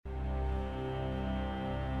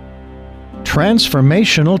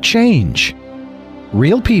transformational change.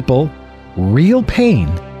 Real people, real pain,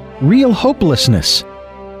 real hopelessness,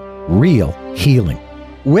 real healing.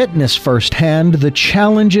 Witness firsthand the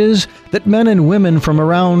challenges that men and women from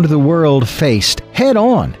around the world faced head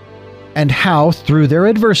on, and how through their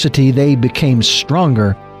adversity they became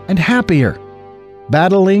stronger and happier.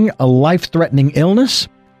 Battling a life-threatening illness,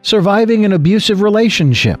 surviving an abusive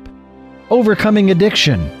relationship, overcoming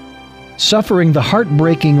addiction, suffering the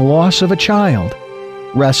heartbreaking loss of a child,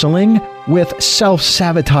 wrestling with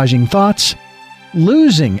self-sabotaging thoughts,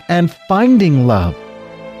 losing and finding love.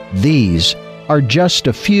 These are just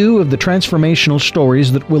a few of the transformational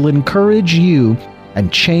stories that will encourage you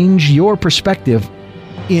and change your perspective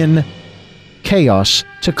in Chaos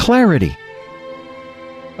to Clarity.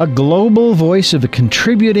 A global voice of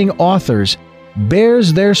contributing authors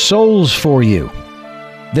bears their souls for you.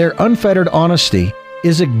 Their unfettered honesty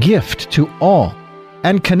is a gift to all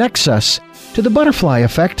and connects us to the butterfly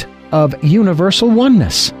effect of universal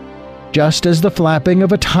oneness. Just as the flapping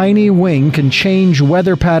of a tiny wing can change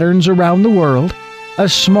weather patterns around the world, a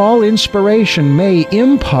small inspiration may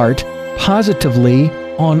impart positively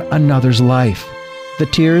on another's life. The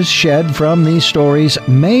tears shed from these stories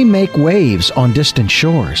may make waves on distant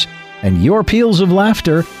shores, and your peals of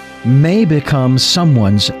laughter may become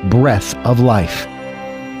someone's breath of life.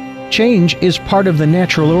 Change is part of the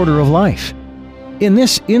natural order of life. In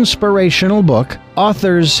this inspirational book,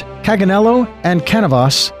 authors Caganello and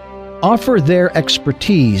Canavas offer their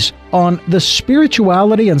expertise on the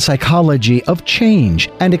spirituality and psychology of change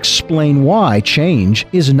and explain why change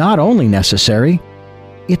is not only necessary,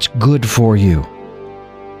 it's good for you.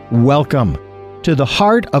 Welcome to the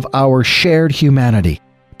heart of our shared humanity.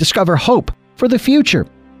 Discover hope for the future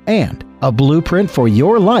and a blueprint for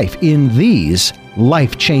your life in these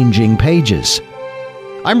life-changing pages.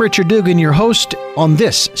 I'm Richard Dugan, your host on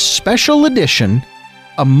this special edition,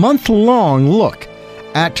 a month-long look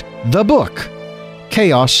at the book,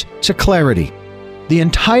 Chaos to Clarity. The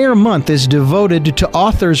entire month is devoted to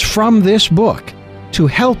authors from this book to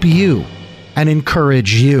help you and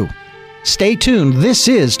encourage you. Stay tuned. This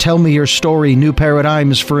is Tell Me Your Story, New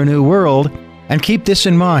Paradigms for a New World. And keep this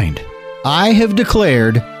in mind. I have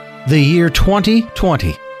declared the year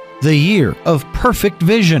 2020, the year of perfect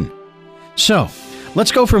vision. So,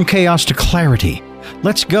 let's go from chaos to clarity.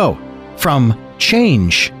 Let's go from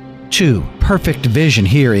change to perfect vision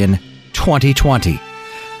here in 2020.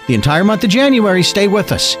 The entire month of January, stay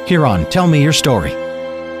with us here on Tell Me Your Story.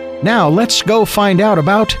 Now, let's go find out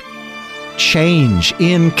about change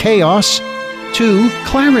in chaos to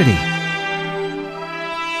clarity.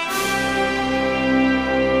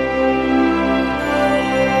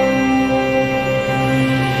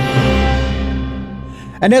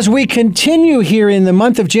 And as we continue here in the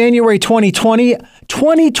month of January 2020,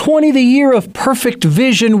 the year of perfect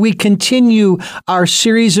vision, we continue our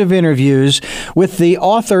series of interviews with the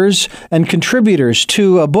authors and contributors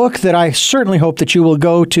to a book that I certainly hope that you will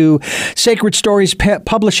go to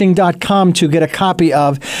sacredstoriespublishing.com to get a copy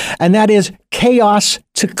of, and that is Chaos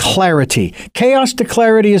to Clarity. Chaos to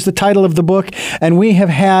Clarity is the title of the book, and we have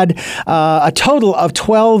had a total of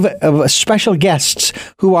 12 special guests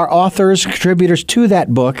who are authors, contributors to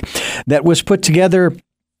that book that was put together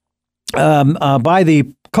by the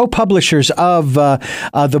co-publishers of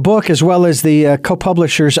the book, as well as the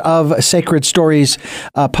co-publishers of Sacred Stories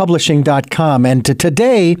Publishing.com. And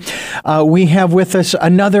today, we have with us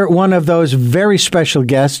another one of those very special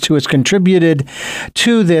guests who has contributed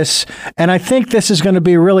to this. And I think this is going to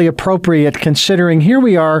be really appropriate, considering here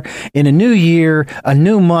we are in a new year, a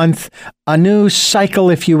new month, a new cycle,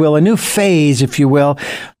 if you will, a new phase, if you will.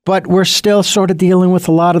 But we're still sort of dealing with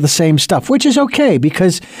a lot of the same stuff, which is okay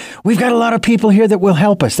because we've got a lot of people here that will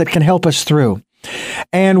help us, that can help us through.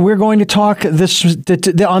 And we're going to talk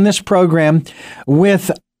on this program with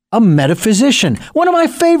a metaphysician, one of my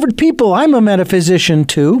favorite people. I'm a metaphysician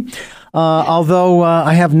too, although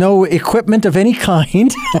I have no equipment of any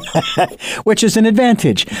kind, which is an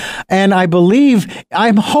advantage. And I believe,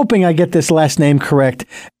 I'm hoping I get this last name correct,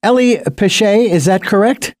 Ellie Pichet, is that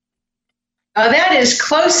correct? That is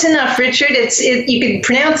close enough, Richard. You can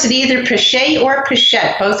pronounce it either Pichet or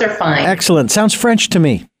Pichette. Both are fine. Excellent. Sounds French to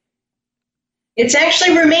me. It's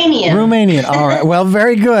actually Romanian. Romanian. All right. Well,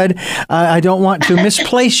 very good. I don't want to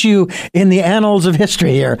misplace you in the annals of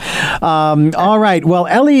history here. All right. Well,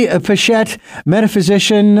 Ellie Pichette,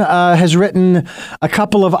 metaphysician, has written a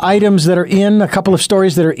couple of items that are in, a couple of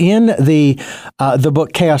stories that are in the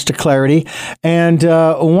book Chaos to Clarity. And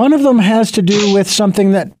one of them has to do with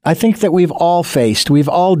something that I think that we've all faced. We've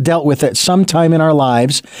all dealt with it sometime in our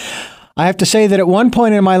lives. I have to say that at one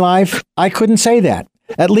point in my life, I couldn't say that.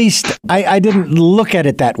 At least I didn't look at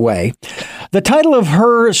it that way. The title of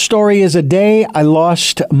her story is A Day I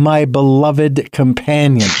Lost My Beloved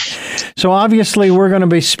Companion. So obviously we're going to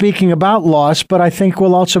be speaking about loss, but I think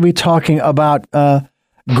we'll also be talking about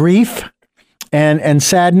grief and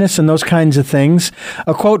sadness and those kinds of things.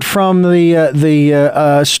 A quote from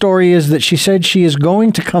the story is that she said she is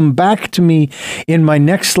going to come back to me in my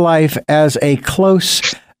next life as a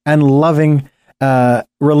close and loving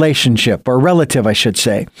relationship, or relative, I should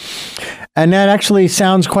say. And that actually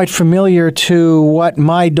sounds quite familiar to what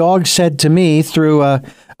my dog said to me through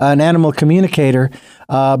an animal communicator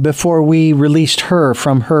before we released her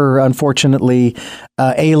from her, unfortunately,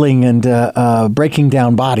 ailing and breaking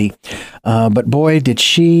down body. But boy, did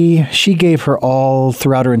she gave her all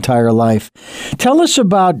throughout her entire life. Tell us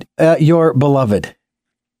about your beloved.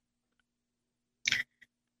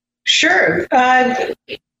 Sure.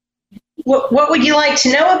 What would you like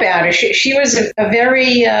to know about her? She was a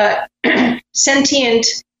very sentient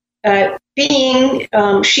being.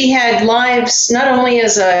 She had lives not only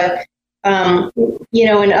as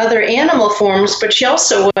in other animal forms, but she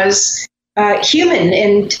also was human.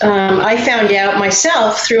 And I found out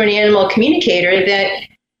myself through an animal communicator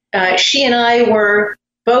that she and I were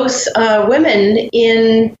both women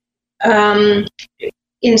in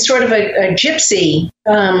sort of a gypsy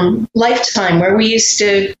lifetime where we used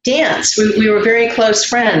to dance. We were very close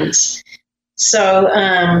friends. So,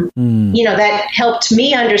 that helped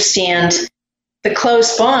me understand the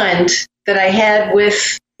close bond that I had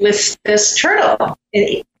with this turtle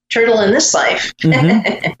in this life.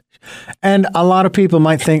 Mm-hmm. And a lot of people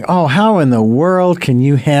might think, oh, how in the world can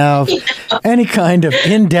you have any kind of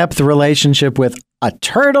in-depth relationship with a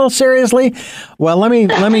turtle? Seriously? Well, let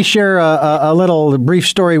me share a little brief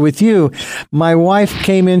story with you. My wife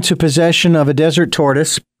came into possession of a desert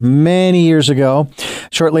tortoise many years ago,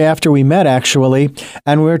 shortly after we met, actually.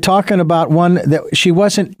 And we were talking about one that she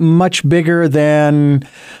wasn't much bigger than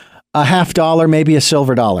a $50, maybe a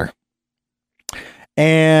silver dollar.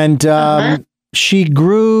 And she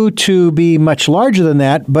grew to be much larger than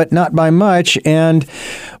that, but not by much. And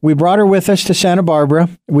we brought her with us to Santa Barbara.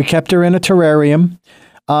 We kept her in a terrarium.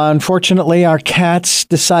 Unfortunately, our cats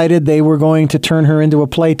decided they were going to turn her into a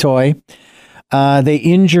play toy. They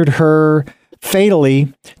injured her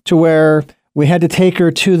fatally to where we had to take her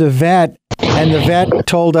to the vet. And the vet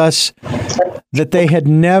told us that they had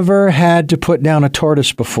never had to put down a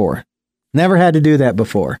tortoise before. Never had to do that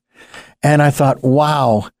before. And I thought,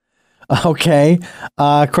 wow. Okay.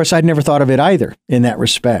 Of course, I'd never thought of it either in that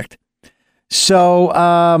respect. So,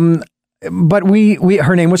 but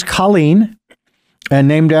her name was Colleen, and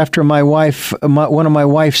named after my wife, one of my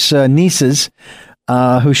wife's nieces,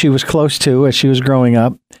 who she was close to as she was growing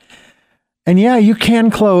up. And yeah, you can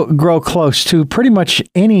grow close to pretty much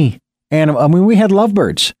any animal. I mean, we had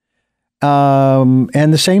lovebirds,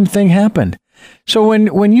 and the same thing happened. So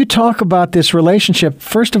when you talk about this relationship,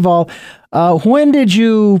 first of all, when did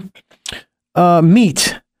you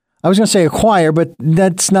meet? I was going to say acquire, but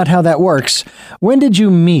that's not how that works. When did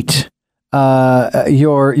you meet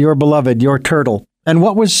your beloved, your turtle, and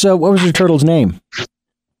what was your turtle's name?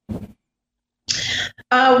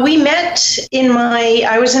 We met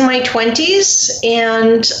I was in my 20s,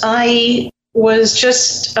 and I was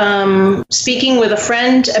just speaking with a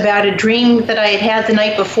friend about a dream that I had the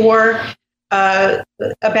night before about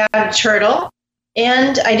a turtle,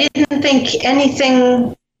 and I didn't think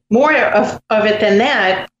anything more of it than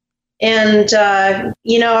that. And,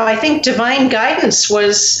 I think divine guidance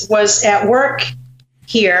was at work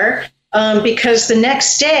here, because the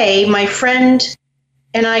next day my friend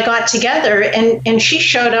and I got together, and she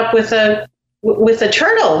showed up with a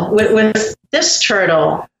turtle, with this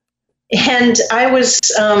turtle. And I was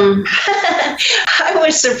I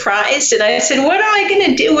was surprised, and I said, what am I going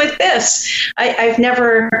to do with this? I've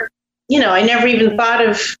never, I never even thought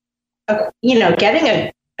of, getting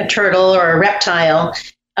a turtle or a reptile.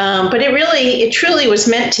 But it truly was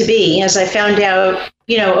meant to be, as I found out,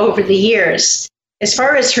 over the years. As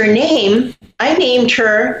far as her name, I named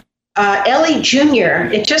her Ellie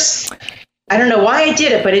Jr. I don't know why I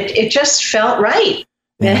did it, but it just felt right.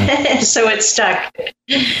 Yeah. So it stuck.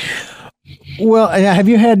 Well, have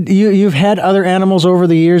you've had other animals over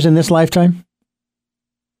the years in this lifetime?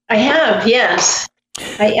 I have, yes.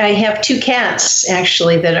 I have 2 cats,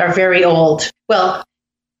 actually, that are very old. Well,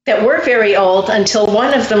 that were very old until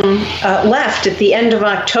one of them left at the end of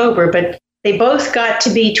October, but they both got to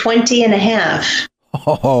be 20 and a half.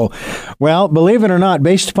 Oh, well, believe it or not,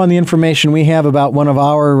 based upon the information we have about one of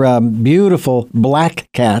our beautiful black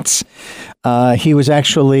cats, he was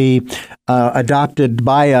actually adopted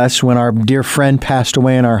by us when our dear friend passed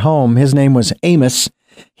away in our home. His name was Amos,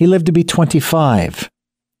 he lived to be 25.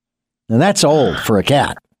 Now, that's old for a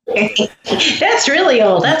cat. That's really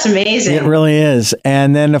old. That's amazing. It really is.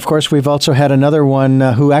 And then, of course, we've also had another one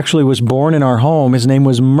who actually was born in our home. His name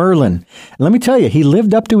was Merlin. And let me tell you, he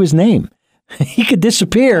lived up to his name. He could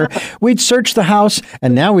disappear. We'd search the house,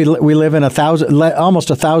 and now we live in almost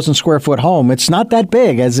 1,000 square foot home. It's not that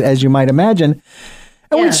big, as you might imagine.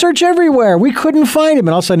 And we'd search everywhere. We couldn't find him.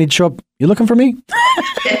 And all of a sudden he'd show up, "You looking for me?"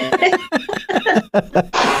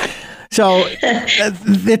 So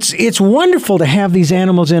it's wonderful to have these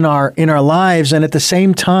animals in our lives. And at the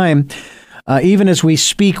same time, even as we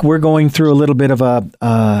speak, we're going through a little bit of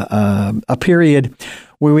a period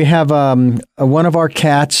where we have one of our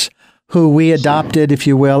cats who we adopted, if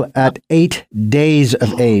you will, at 8 days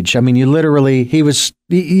of age. I mean, your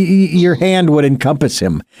hand would encompass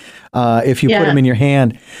him if you put him in your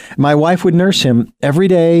hand. My wife would nurse him every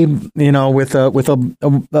day, with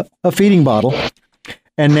a feeding bottle.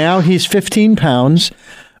 And now he's 15 pounds,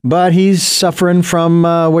 but he's suffering from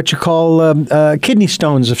what you call kidney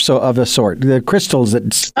stones of a sort, the crystals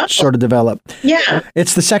that sort of develop. Yeah.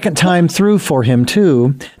 It's the second time through for him,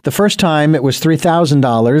 too. The first time it was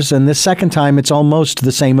 $3,000, and the second time it's almost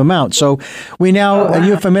the same amount. So we now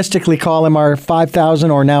euphemistically call him our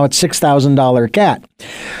 $5,000 or now it's $6,000 cat.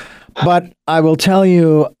 But I will tell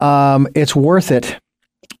you, it's worth it.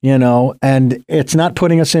 And it's not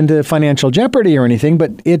putting us into financial jeopardy or anything, but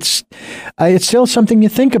it's still something you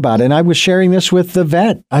think about. And I was sharing this with the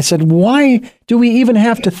vet. I said, why do we even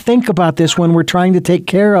have to think about this when we're trying to take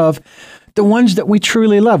care of the ones that we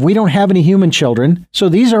truly love? We don't have any human children, so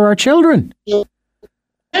these are our children. Yeah.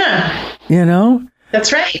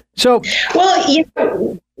 That's right. So,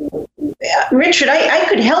 well, Richard, I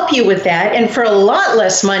could help you with that, and for a lot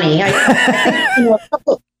less money.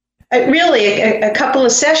 A couple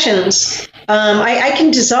of sessions. I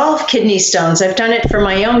can dissolve kidney stones. I've done it for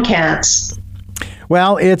my own cats.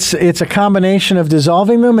 Well, it's a combination of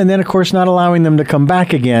dissolving them and then, of course, not allowing them to come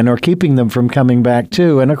back again or keeping them from coming back,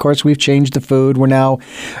 too. And, of course, we've changed the food. We're now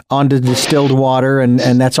on to distilled water, and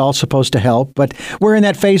that's all supposed to help. But we're in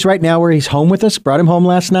that phase right now where he's home with us. Brought him home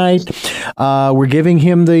last night. We're giving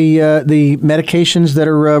him the medications that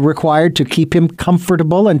are required to keep him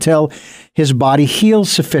comfortable until his body heals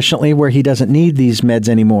sufficiently where he doesn't need these meds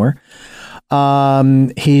anymore.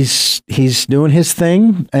 He's doing his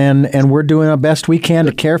thing, and we're doing our best we can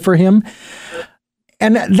to care for him.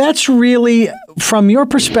 And that's really, from your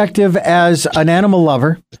perspective as an animal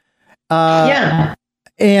lover,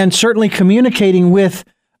 and certainly communicating with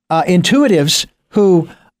intuitives who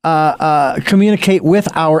communicate with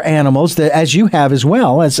our animals, as you have as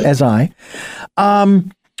well as I.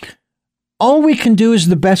 All we can do is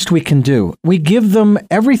the best we can do. We give them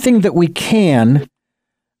everything that we can.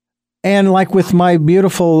 And like with my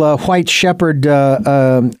beautiful white shepherd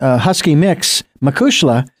husky mix,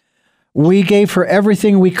 Makushla, we gave her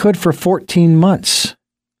everything we could for 14 months.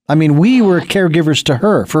 I mean, we were caregivers to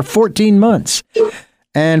her for 14 months.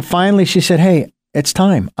 And finally she said, "Hey, it's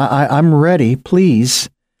time. I'm ready. Please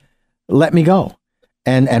let me go."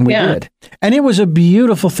 And we did. And it was a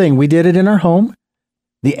beautiful thing. We did it in our home.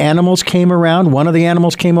 The animals came around. One of the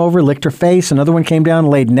animals came over, licked her face. Another one came down,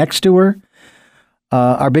 laid next to her.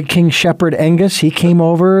 Our big King Shepherd Angus, he came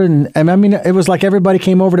over, and I mean, it was like everybody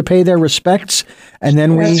came over to pay their respects, and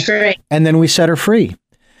then we set her free.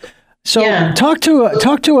 So talk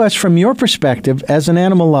to us from your perspective as an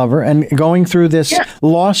animal lover and going through this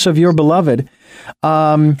loss of your beloved,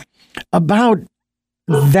 about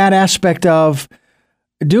that aspect of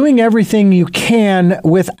doing everything you can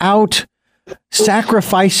without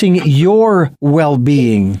sacrificing your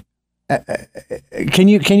well-being. Can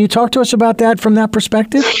you talk to us about that from that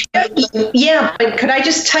perspective? Yeah, but could I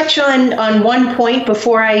just touch on one point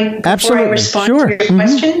before I respond to your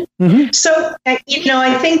question? Mm-hmm. So, I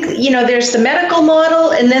think, there's the medical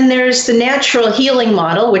model and then there's the natural healing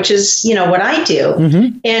model, which is, what I do.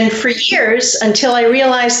 Mm-hmm. And for years, until I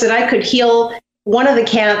realized that I could heal one of the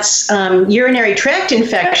cat's urinary tract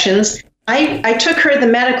infections, I took her the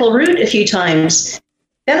medical route a few times.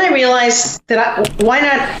 Then I realized that why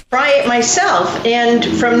not try it myself? And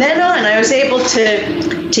from then on, I was able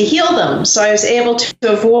to heal them. So I was able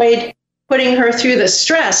to avoid putting her through the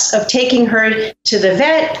stress of taking her to the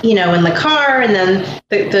vet, in the car, and then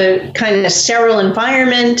the kind of sterile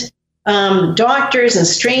environment, doctors and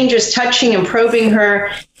strangers touching and probing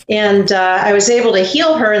her. And I was able to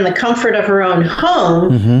heal her in the comfort of her own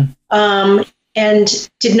home, and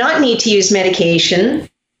did not need to use medication.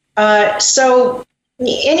 So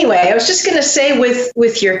anyway, I was just going to say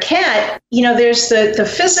with your cat, there's the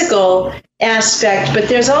physical aspect, but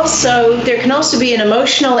there can also be an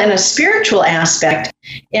emotional and a spiritual aspect.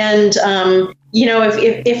 And,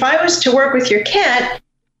 if I was to work with your cat,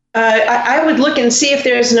 I would look and see if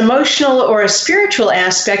there's an emotional or a spiritual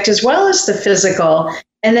aspect as well as the physical.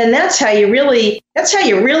 And then that's how you really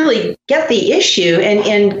get the issue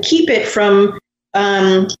and keep it from,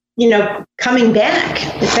 coming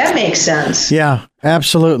back, if that makes sense. Yeah,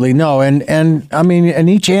 absolutely. No. And I mean, and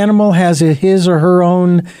each animal has his or her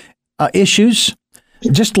own issues,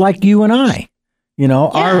 just like you and I.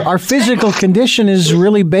 Our physical condition is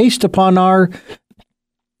really based upon our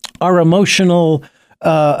emotional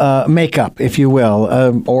makeup, if you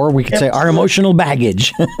will, or we could say our emotional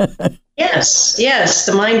baggage. Yes,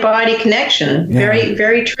 the mind-body connection. Yeah. Very,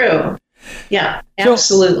 very true. Yeah,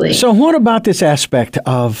 absolutely. So what about this aspect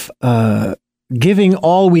of giving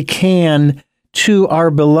all we can to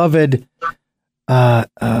our beloved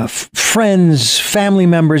friends, family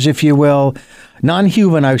members, if you will,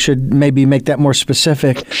 non-human, I should maybe make that more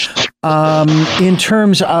specific, in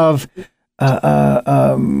terms of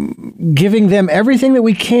giving them everything that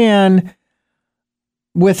we can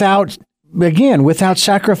without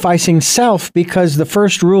sacrificing self, because the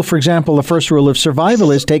first rule, for example, the first rule of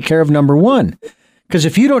survival is take care of number one. Because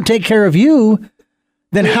if you don't take care of you,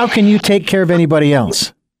 then how can you take care of anybody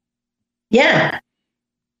else? Yeah.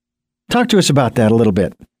 Talk to us about that a little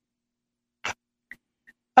bit.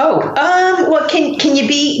 Well, do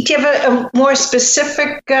you have a more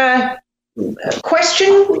specific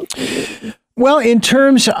question? Well, in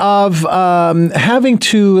terms of having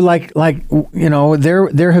to,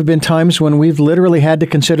 there have been times when we've literally had to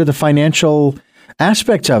consider the financial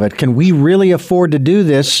aspects of it. Can we really afford to do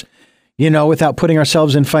this, without putting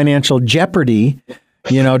ourselves in financial jeopardy,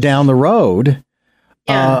 down the road,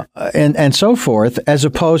 and so forth, as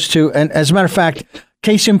opposed to, and as a matter of fact,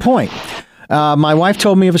 case in point, my wife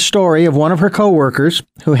told me of a story of one of her coworkers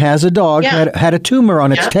who has a dog, had a tumor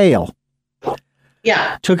on its tail.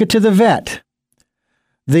 Yeah. Took it to the vet.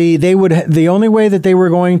 The only way that they were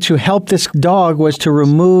going to help this dog was to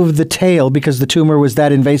remove the tail, because the tumor was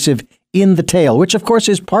that invasive in the tail, which of course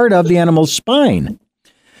is part of the animal's spine.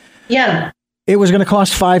 Yeah. It was going to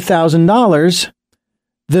cost $5,000.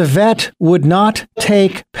 The vet would not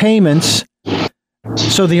take payments,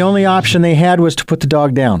 so the only option they had was to put the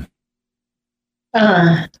dog down.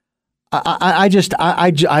 I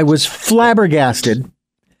was flabbergasted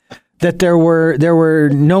that there were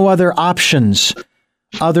no other options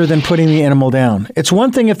other than putting the animal down. It's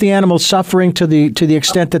one thing if the animal's suffering to the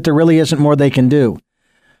extent that there really isn't more they can do.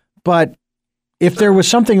 But if there was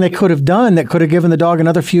something they could have done that could have given the dog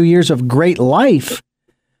another few years of great life.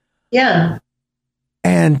 Yeah.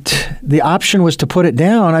 And the option was to put it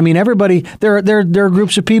down. I mean, everybody, there are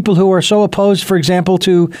groups of people who are so opposed, for example,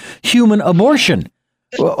 to human abortion.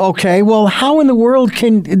 Okay, well, how in the world to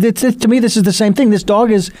me, this is the same thing. This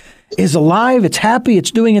dog is alive, it's happy, it's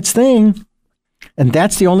doing its thing. And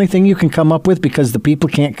that's the only thing you can come up with, because the people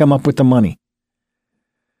can't come up with the money.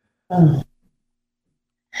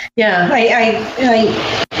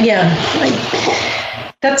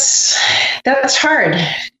 That's hard.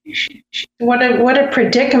 What a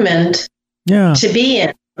predicament to be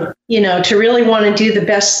in, to really want to do the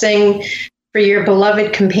best thing for your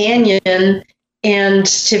beloved companion and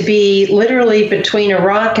to be literally between a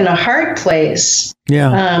rock and a hard place.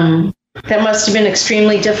 Yeah. That must have been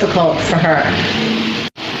extremely difficult for her.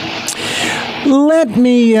 Let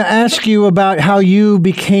me ask you about how you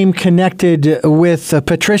became connected with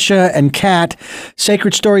Patricia and Kat,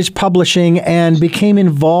 Sacred Stories Publishing, and became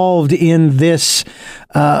involved in this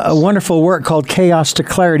wonderful work called Chaos to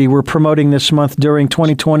Clarity we're promoting this month during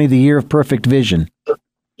 2020, the Year of Perfect Vision.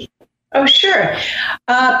 Oh, sure.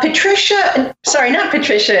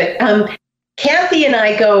 Kathy and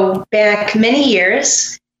I go back many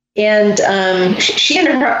years. And she and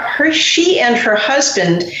her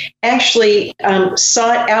husband actually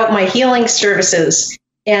sought out my healing services,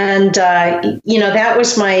 and that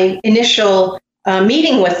was my initial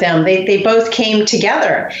meeting with them. They both came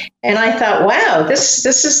together, and I thought, wow, this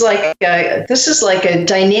is like a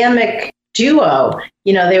dynamic duo.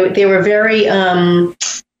 They were very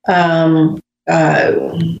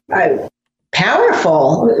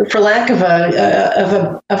powerful, for lack of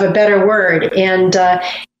a better word, and.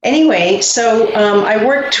 Anyway, so I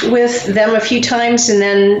worked with them a few times, and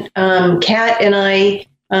then Kat and I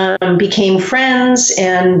became friends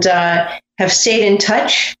and have stayed in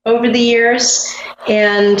touch over the years.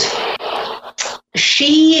 And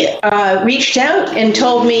she reached out and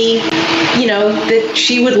told me, that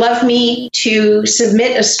she would love me to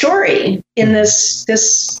submit a story in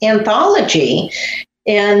this anthology.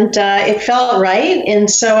 And it felt right. And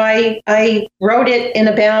so I wrote it in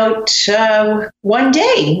about one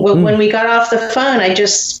day. When we got off the phone, I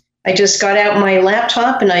just got out my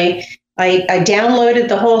laptop and I downloaded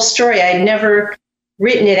the whole story. I'd never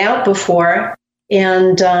written it out before.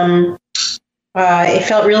 And it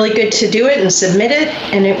felt really good to do it and submit it.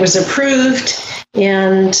 And it was approved.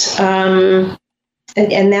 And that's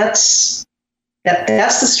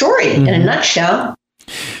the story in a nutshell.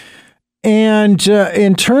 And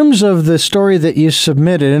in terms of the story that you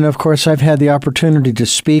submitted, and of course I've had the opportunity to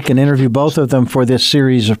speak and interview both of them for this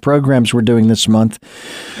series of programs we're doing this month,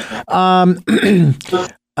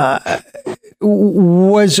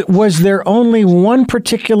 was there only one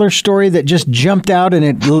particular story that just jumped out and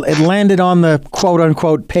it landed on the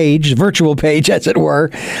quote-unquote page, virtual page as it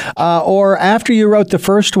were, or after you wrote the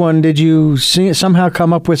first one, did you somehow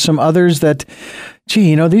come up with some others that,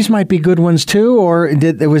 gee, these might be good ones too, or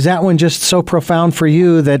was that one just so profound for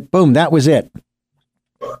you that, boom, that was it?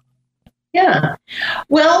 Yeah.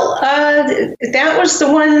 Well, that was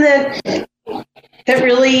the one that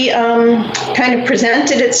really kind of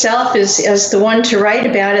presented itself as the one to write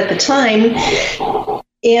about at the time.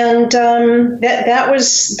 And that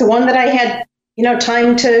was the one that I had,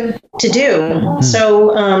 time to do. Mm-hmm.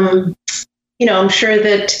 So, I'm sure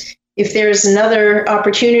that if there's another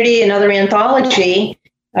opportunity, another anthology,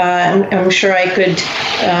 I'm sure I could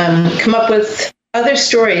come up with other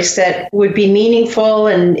stories that would be meaningful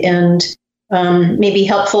and maybe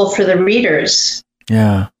helpful for the readers.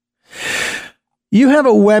 Yeah. You have a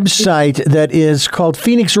website that is called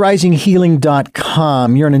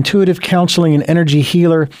PhoenixRisingHealing.com. You're an intuitive counseling and energy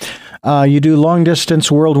healer. You do long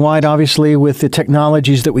distance worldwide, obviously, with the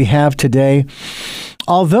technologies that we have today.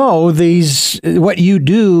 Although what you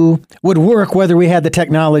do would work whether we had the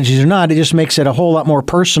technologies or not, it just makes it a whole lot more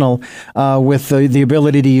personal with the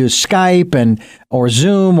ability to use Skype or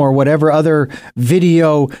Zoom or whatever other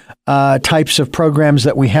video types of programs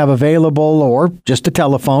that we have available, or just a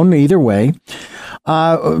telephone, either way.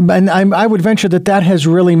 And I would venture that has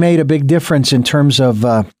really made a big difference in terms of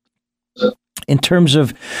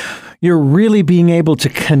you're really being able to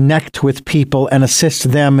connect with people and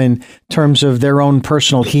assist them in terms of their own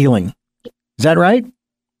personal healing. Is that right?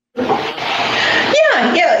 Yeah,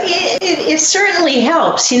 it certainly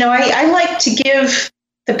helps. I like to give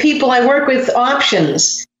the people I work with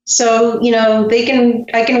options. So,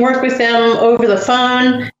 I can work with them over the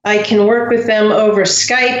phone. I can work with them over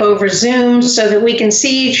Skype, over Zoom, so that we can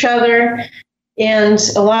see each other. And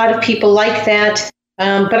a lot of people like that.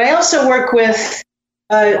 But I also work with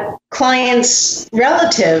clients'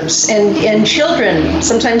 relatives and children.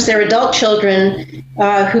 Sometimes they're adult children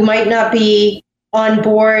who might not be on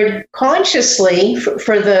board consciously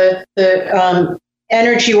for the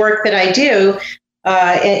energy work that I do.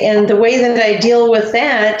 And the way that I deal with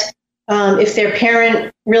that, if their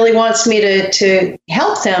parent really wants me to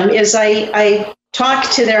help them, is I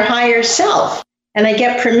talk to their higher self and I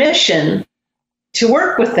get permission to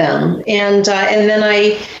work with them. And then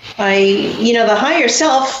I the higher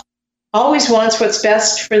self always wants what's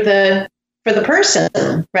best for the person,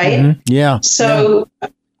 right? Mm-hmm. Yeah. So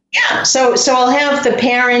I'll have the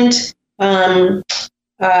parent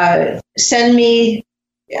send me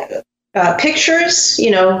pictures,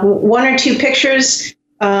 one or two pictures,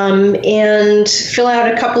 and fill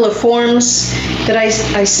out a couple of forms that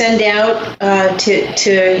I send out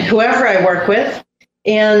to whoever I work with,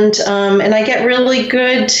 and I get really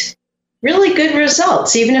good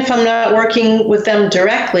results, even if I'm not working with them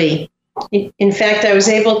directly. In fact, I was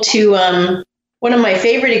able to. One of my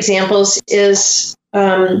favorite examples is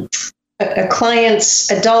a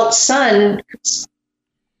client's adult son.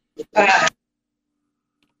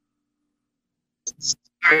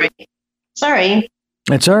 Sorry.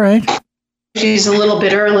 It's all right. She's a little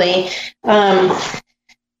bit early.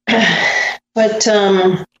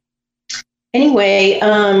 Anyway,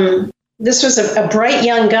 this was a bright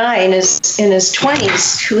young guy in his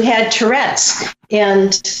 20s who had Tourette's.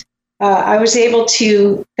 And I was able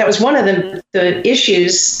to, that was one of the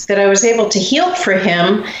issues that I was able to heal for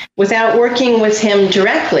him without working with him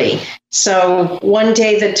directly. So one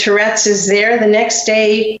day the Tourette's is there, the next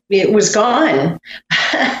day it was gone.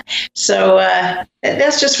 So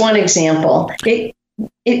that's just one example.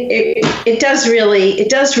 It does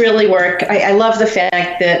really work. I love the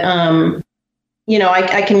fact that,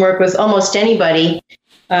 I can work with almost anybody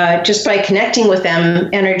just by connecting with them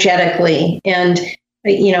energetically. And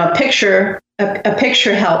a picture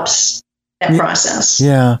helps. that process.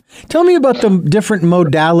 Yeah. Tell me about the different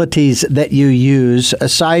modalities that you use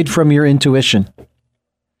aside from your intuition.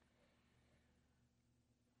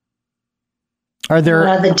 Are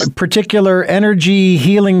there particular energy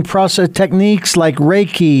healing process techniques like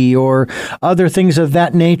Reiki or other things of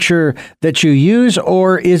that nature that you use,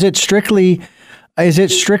 or is it strictly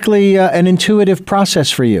an intuitive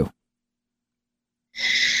process for you?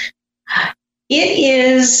 It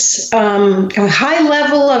is a high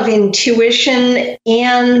level of intuition,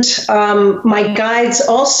 and my guides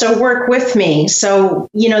also work with me. So,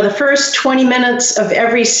 the first 20 minutes of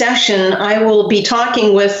every session, I will be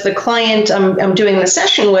talking with the client I'm doing the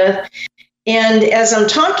session with. And as I'm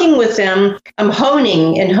talking with them, I'm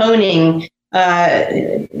honing,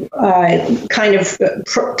 kind of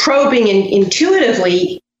probing and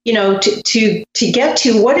intuitively, to get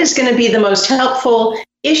to what is going to be the most helpful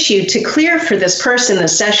issue to clear for this person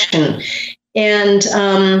this session. And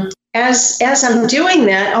as I'm doing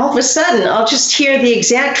that, all of a sudden I'll just hear the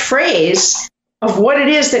exact phrase of what it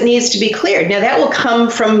is that needs to be cleared. Now that will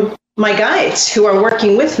come from my guides who are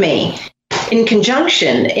working with me in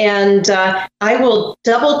conjunction, and I will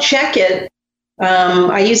double check it.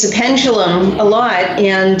 I use a pendulum a lot,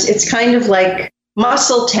 and it's kind of like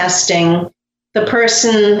muscle testing the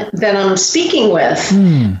person that I'm speaking with.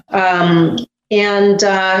 And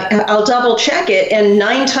I'll double check it, and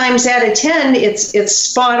 9 times out of 10, it's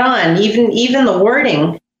spot on. Even the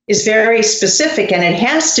wording is very specific, and it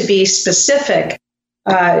has to be specific,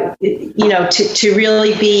 to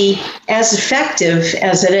really be as effective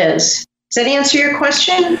as it is. Does that answer your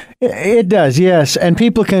question? It does, yes. And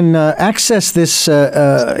people can access this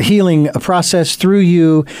healing process through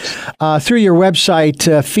your website,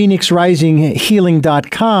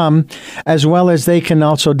 phoenixrisinghealing.com, as well as they can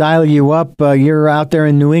also dial you up. You're out there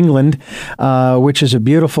in New England, which is a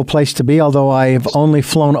beautiful place to be, although I've only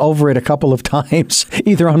flown over it a couple of times,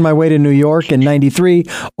 either on my way to New York in 93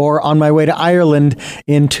 or on my way to Ireland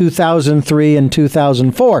in 2003 and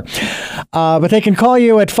 2004. But they can call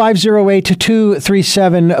you at 508-237-4929,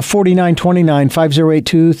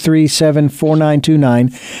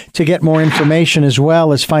 508-237-4929 to get more information, as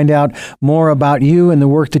well as find out more about you and the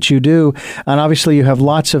work that you do. And obviously you have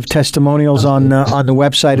lots of testimonials on the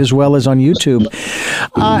website as well as on YouTube.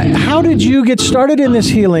 How did you get started in this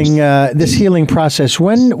healing process?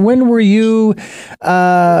 When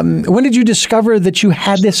did you discover that you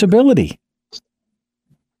had this ability?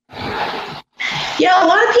 Yeah, a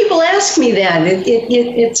lot of people ask me that.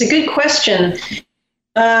 It's a good question.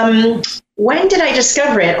 When did I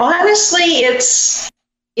discover it? Honestly,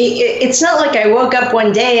 it's not like I woke up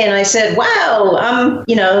one day and I said, "Wow, I'm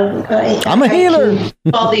a healer.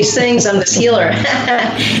 All these things, I'm this healer."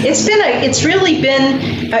 It's really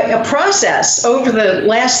been a process over the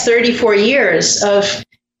last 34 years of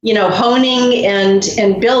honing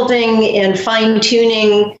and building and fine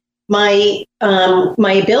tuning my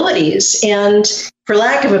abilities, and for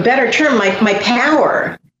lack of a better term, my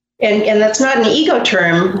power. And that's not an ego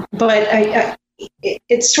term, but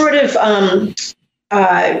it's sort of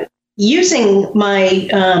using my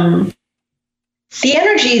the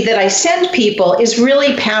energy that I send people is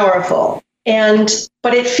really powerful,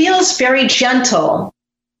 but it feels very gentle.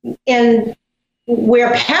 And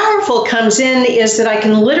where powerful comes in is that I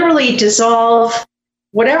can literally dissolve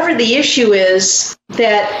whatever the issue is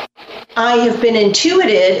that I have been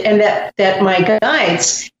intuited, and that my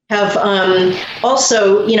guides have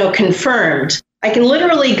also, confirmed. I can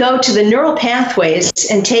literally go to the neural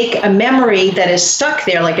pathways and take a memory that is stuck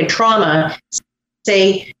there, like a trauma,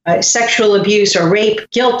 say sexual abuse or rape,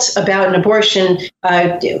 guilt about an abortion,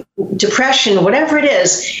 depression, whatever it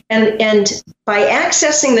is. And by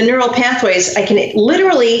accessing the neural pathways, I can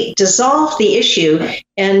literally dissolve the issue,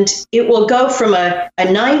 and it will go from a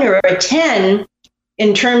 9 or a 10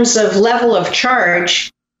 in terms of level of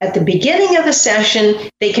charge. At the beginning of the session,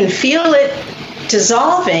 they can feel it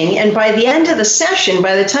dissolving, and by the end of the session,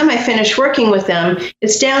 by the time I finish working with them,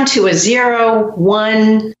 it's down to a 0,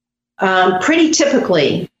 1, pretty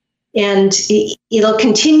typically. And it'll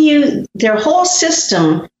continue, their whole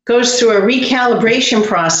system goes through a recalibration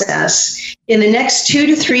process in the next 2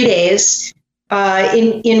 to 3 days,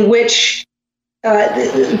 in which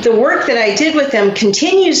the work that I did with them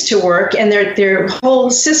continues to work, and their whole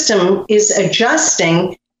system is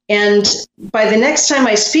adjusting. And by the next time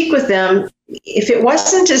I speak with them, if it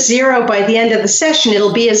wasn't a 0 by the end of the session,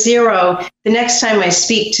 it'll be a 0 the next time I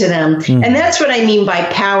speak to them. Mm. And that's what I mean by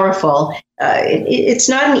powerful. It's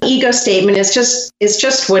not an ego statement. It's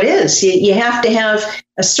just what is. You have to have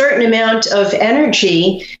a certain amount of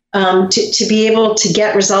energy to be able to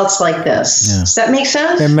get results like this. Yeah. Does that make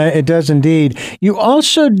sense? It does indeed. You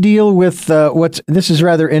also deal with this is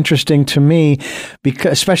rather interesting to me,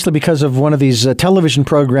 especially because of one of these television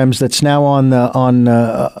programs that's now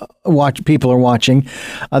people are watching.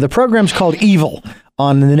 The program's called Evil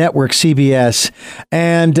on the network CBS,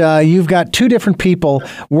 and you've got two different people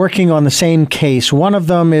working on the same case. One of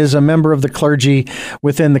them is a member of the clergy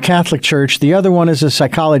within the Catholic Church. The other one is a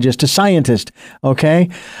psychologist, a scientist, okay?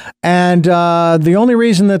 And the only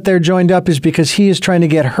reason that they're joined up is because he is trying to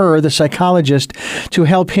get her, the psychologist, to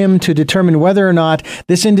help him to determine whether or not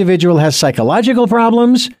this individual has psychological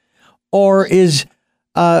problems or is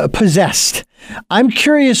possessed. I'm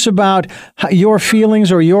curious about your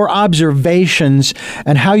feelings or your observations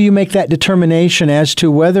and how you make that determination as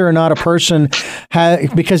to whether or not a person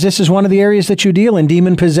because this is one of the areas that you deal in,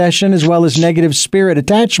 demon possession as well as negative spirit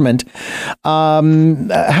attachment.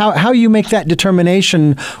 How you make that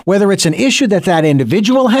determination, whether it's an issue that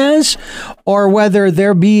individual has or whether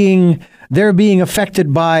they're being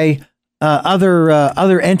affected by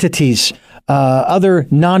other entities, other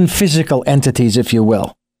non-physical entities, if you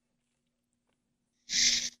will.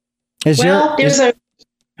 I was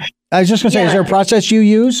just going to say, is there a process you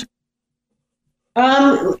use?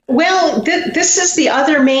 This is the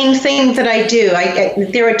other main thing that I do.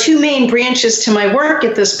 There are two main branches to my work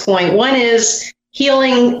at this point. One is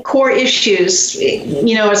healing core issues,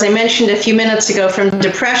 as I mentioned a few minutes ago, from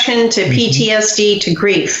depression to PTSD to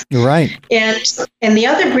grief. Right. And the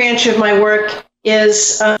other branch of my work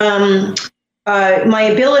is my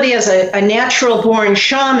ability as a natural-born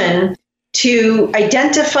shaman to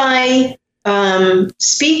identify,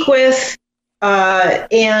 speak with,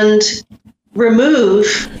 and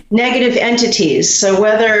remove negative entities. So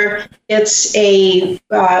whether it's a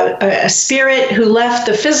spirit who left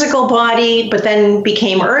the physical body but then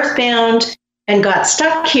became earthbound and got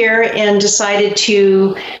stuck here and decided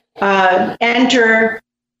to enter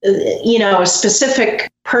a specific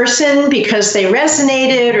person because they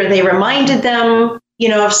resonated or they reminded them,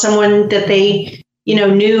 of someone that they,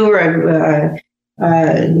 knew, or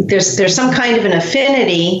there's some kind of an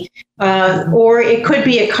affinity, or it could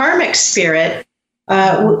be a karmic spirit,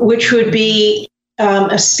 which would be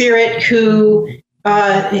a spirit who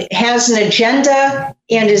has an agenda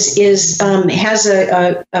and has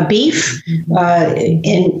a beef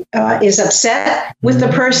and is upset with the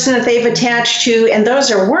person that they've attached to, and those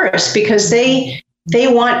are worse because they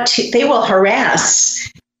will harass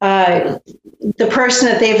the person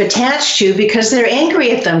that they've attached to because they're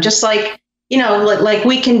angry at them, just like like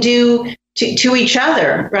we can do to each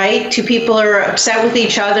other, right? Two people are upset with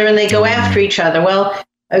each other and they go after each other. Well,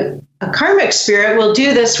 a karmic spirit will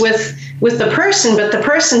do this with the person, but the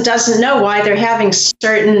person doesn't know why they're having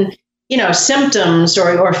certain, symptoms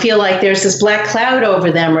or feel like there's this black cloud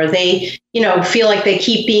over them, or they, feel like they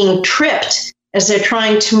keep being tripped as they're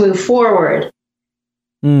trying to move forward.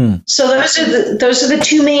 So those are the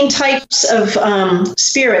two main types of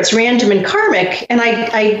spirits, random and karmic. And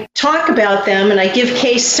I talk about them and I give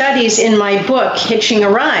case studies in my book, Hitching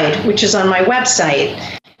a Ride, which is on my website.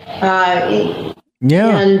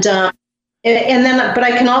 But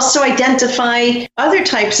I can also identify other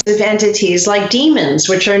types of entities like demons,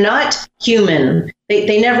 which are not human.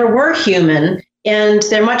 They never were human, and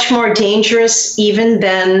they're much more dangerous even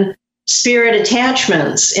than spirit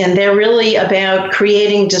attachments. And they're really about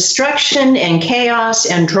creating destruction and chaos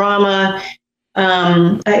and drama.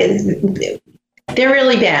 They're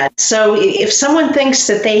really bad. So if someone thinks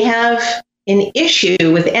that they have an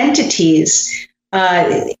issue with entities,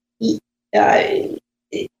 they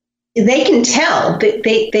can tell that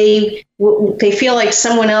they feel like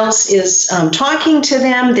someone else is talking to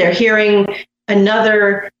them. They're hearing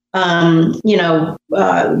another,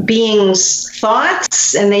 being's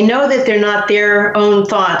thoughts, and they know that they're not their own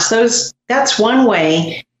thoughts. That's one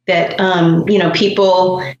way that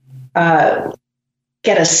people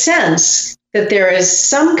get a sense that there is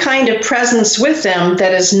some kind of presence with them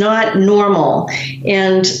that is not normal.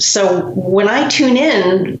 And so when I tune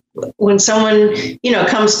in, when someone,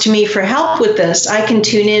 comes to me for help with this, I can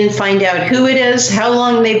tune in, find out who it is, how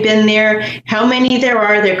long they've been there, how many there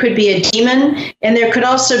are. There could be a demon, and there could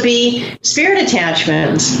also be spirit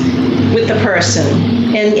attachments with the person.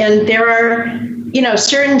 And there are,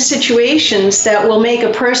 certain situations that will make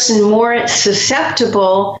a person more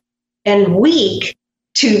susceptible and weak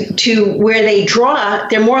to where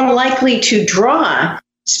they're more likely to draw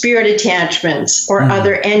spirit attachments or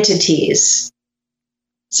other entities.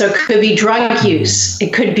 So it could be drug use.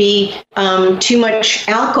 It could be too much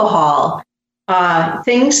alcohol,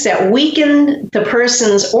 things that weaken the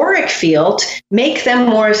person's auric field, make them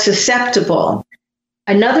more susceptible.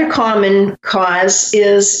 Another common cause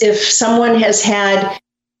is if someone has had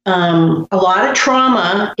a lot of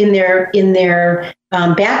trauma in their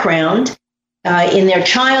background, in their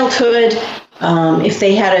childhood, if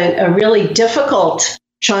they had a really difficult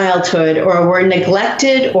childhood or were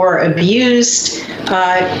neglected or abused,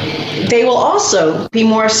 they will also be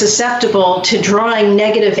more susceptible to drawing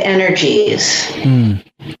negative energies.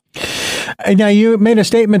 Now, you made a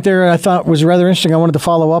statement there I thought was rather interesting. I wanted to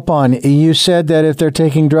follow up on. You said that if they're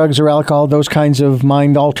taking drugs or alcohol, those kinds of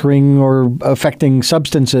mind-altering or affecting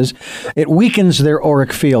substances, it weakens their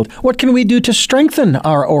auric field. What can we do to strengthen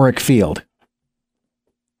our auric field?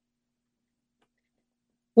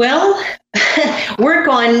 Well, work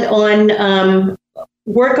on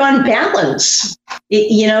balance.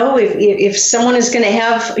 If someone is going to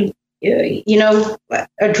have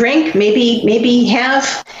a drink, maybe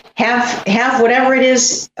have whatever it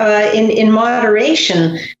is in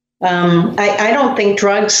moderation. I don't think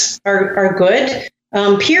drugs are good.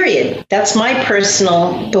 Period. That's my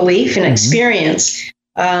personal belief and experience.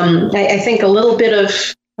 I think a little bit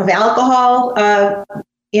of alcohol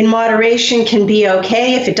in moderation can be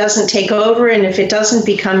okay if it doesn't take over and if it doesn't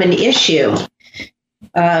become an issue.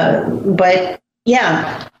 But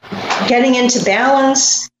yeah, getting into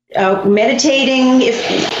balance, meditating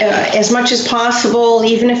as much as possible,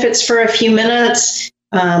 even if it's for a few minutes,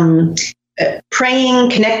 praying,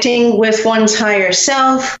 connecting with one's higher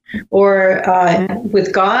self or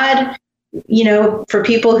with God. For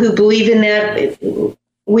people who believe in that,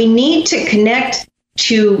 we need to connect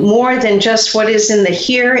to more than just what is in the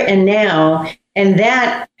here and now. And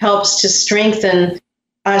that helps to strengthen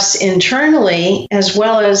us internally as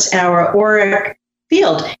well as our auric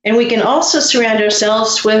field. And we can also surround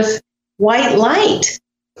ourselves with white light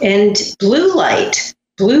and blue light.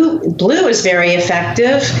 Blue is very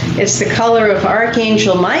effective. It's the color of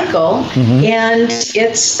Archangel Michael, and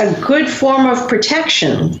it's a good form of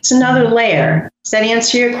protection. It's another layer. Does that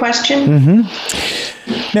answer your question?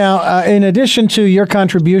 Now, in addition to your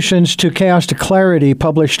contributions to Chaos to Clarity,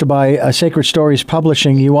 published by Sacred Stories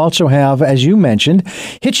Publishing, you also have, as you mentioned,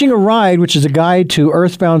 Hitching a Ride, which is a guide to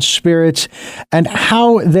earthbound spirits and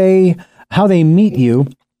how they meet you.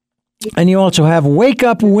 And you also have Wake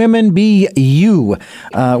Up Women Be You,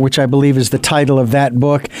 which I believe is the title of that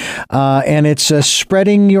book. And it's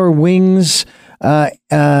Spreading Your Wings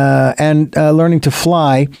and Learning to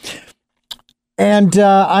Fly. And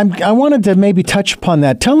I wanted to maybe touch upon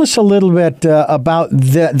that. Tell us a little bit about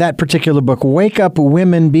that particular book, Wake Up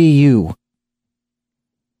Women Be You.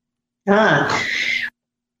 That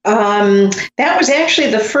was actually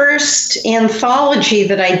the first anthology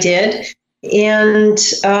that I did. And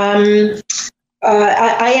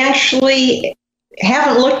I actually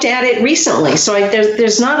haven't looked at it recently, so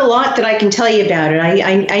there's not a lot that I can tell you about it.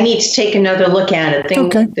 I need to take another look at it.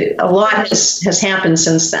 Okay. A lot has happened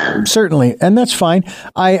since then. Certainly, and that's fine.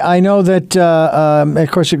 I know that, of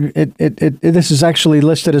course, this is actually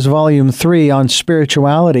listed as Volume 3 on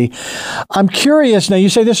spirituality. I'm curious, now you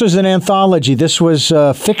say this was an anthology. This was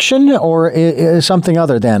fiction or something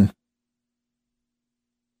other than?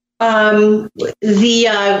 Which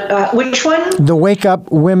one? The Wake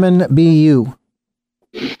Up Women Be You.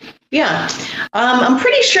 Yeah. I'm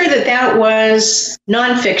pretty sure that was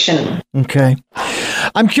nonfiction. Okay.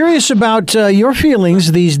 I'm curious about your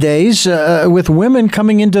feelings these days with women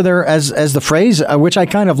coming into their, as the phrase, which I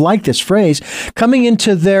kind of like this phrase, coming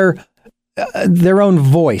into their own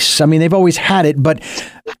voice. I mean, they've always had it, but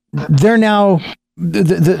they're now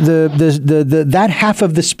that half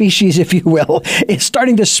of the species, if you will, is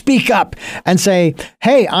starting to speak up and say,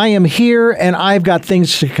 hey, I am here and I've got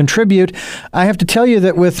things to contribute. I have to tell you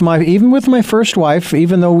that even with my first wife,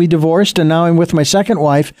 even though we divorced and now I'm with my second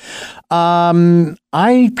wife,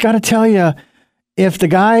 I got to tell you, if the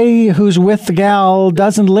guy who's with the gal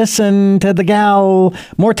doesn't listen to the gal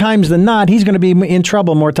more times than not, he's going to be in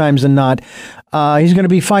trouble more times than not. He's going to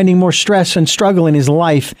be finding more stress and struggle in his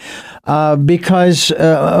life because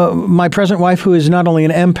my present wife, who is not only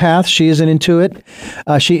an empath, she is an intuit.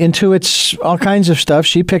 She intuits all kinds of stuff.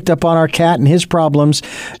 She picked up on our cat and his problems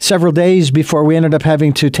several days before we ended up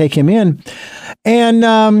having to take him in.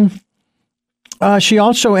 And she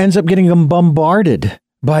also ends up getting bombarded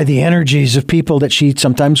by the energies of people that she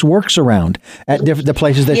sometimes works around at the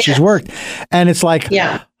places that she's worked. And it's like,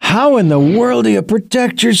 how in the world do you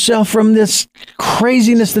protect yourself from this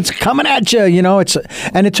craziness that's coming at you? You know,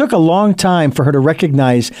 and it took a long time for her to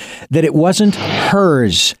recognize that it wasn't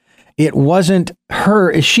hers. it wasn't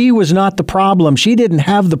her. She was not the problem. She didn't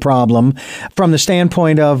have the problem from the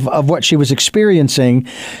standpoint of what she was experiencing.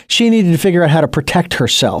 She needed to figure out how to protect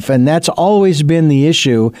herself. And that's always been the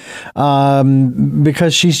issue,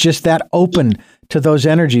 because she's just that open to those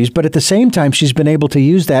energies. But at the same time, she's been able to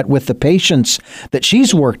use that with the patients that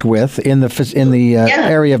she's worked with in the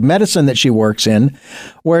area of medicine that she works in,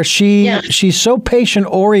 where she's so patient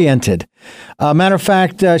oriented. Matter of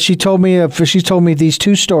fact, she told me these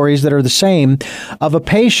two stories that are the same, of a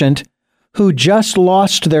patient who just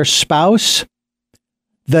lost their spouse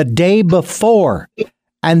the day before,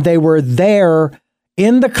 and they were there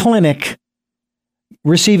in the clinic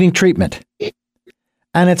receiving treatment.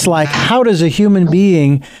 And it's like, how does a human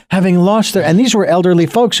being, having lost and these were elderly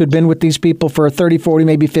folks who'd been with these people for 30, 40,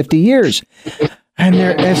 maybe 50 years. And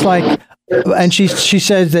it's like, and she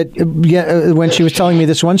says that, when she was telling me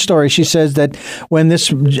this one story, she says that when this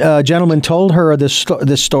gentleman told her this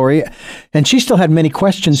story, and she still had many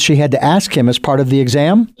questions she had to ask him as part of the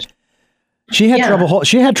exam, she had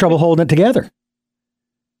trouble holding it together.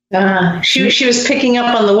 She was picking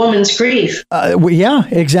up on the woman's grief. Yeah,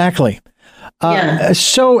 exactly.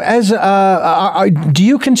 So do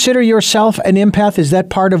you consider yourself an empath? Is that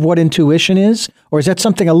part of what intuition is? Or is that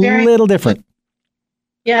something a little different?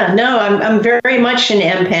 Yeah, no, I'm very much an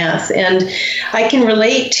empath, and I can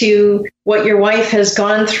relate to what your wife has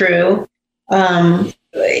gone through,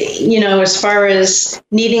 as far as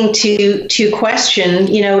needing to question,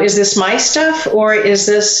 is this my stuff, or is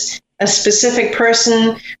this a specific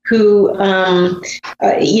person who, I'm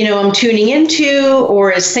tuning into,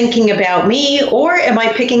 or is thinking about me, or am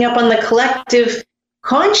I picking up on the collective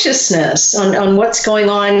consciousness on what's going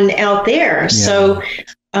on out there? Yeah. So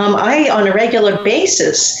I, on a regular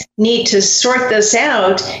basis, need to sort this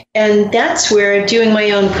out. And that's where doing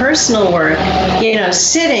my own personal work,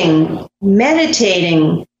 sitting,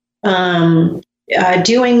 meditating,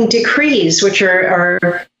 doing decrees, which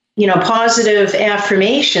are positive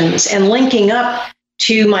affirmations, and linking up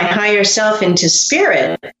to my higher self, into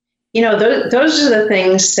spirit. Those are the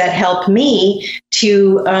things that help me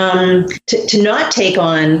to not take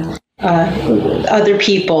on other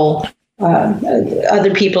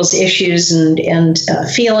people's issues and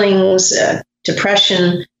feelings,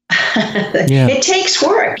 depression. It takes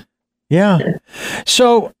work. Yeah.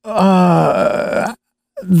 So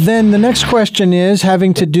then the next question is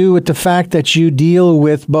having to do with the fact that you deal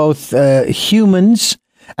with both humans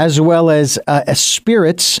as well as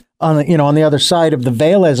spirits on the other side of the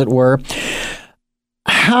veil, as it were.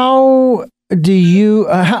 How do you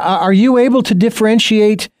are you able to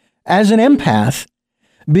differentiate as an empath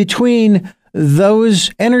between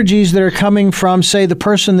those energies that are coming from, say, the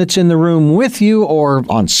person that's in the room with you, or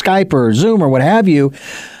on Skype or Zoom or what have you,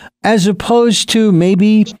 as opposed to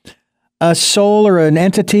maybe a soul or an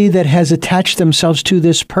entity that has attached themselves to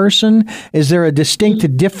this person? Is there a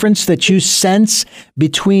distinct difference that you sense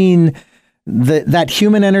between that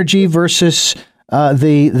human energy versus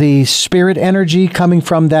the spirit energy coming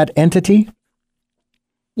from that entity?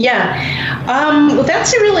 Yeah, well,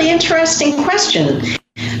 that's a really interesting question.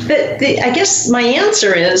 I guess my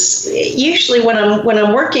answer is, usually when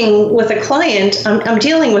I'm working with a client, I'm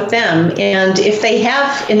dealing with them, and if they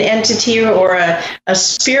have an entity or a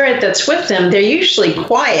spirit that's with them, they're usually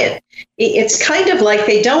quiet. It's kind of like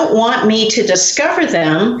they don't want me to discover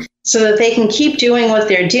them so that they can keep doing what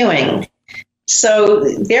they're doing. So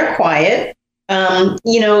they're quiet.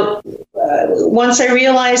 Once I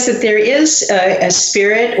realize that there is a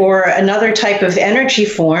spirit or another type of energy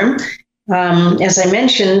form, as I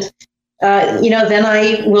mentioned, then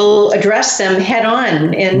I will address them head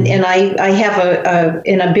on, and I have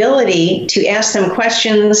an ability to ask them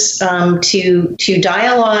questions, to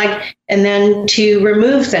dialogue, and then to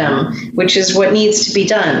remove them, which is what needs to be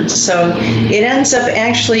done. So it ends up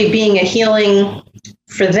actually being a healing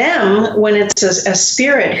for them when it's a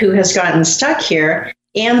spirit who has gotten stuck here,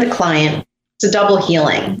 and the client. It's a double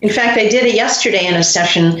healing. In fact, I did it yesterday in a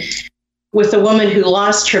session with a woman who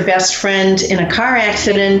lost her best friend in a car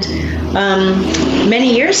accident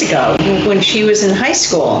many years ago when she was in high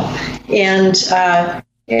school. And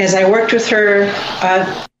as I worked with her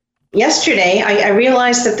yesterday, I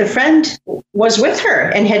realized that the friend was with her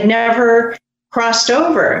and had never crossed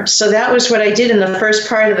over. So that was what I did in the first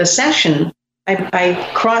part of the session.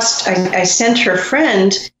 I sent her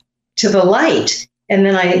friend to the light, and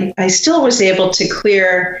then I still was able to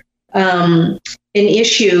clear an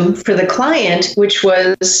issue for the client, which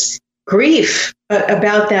was grief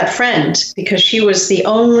about that friend, because she was the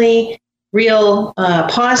only real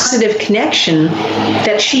positive connection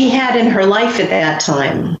that she had in her life at that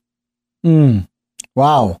time.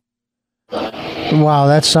 Wow. Wow,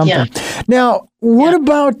 that's something. Yeah. Now, what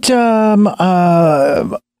about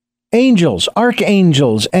angels,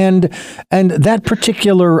 archangels, and that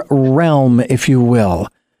particular realm, if you will?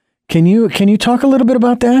 Can you talk a little bit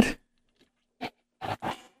about that?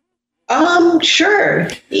 Sure.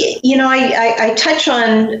 I touch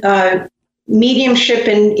on mediumship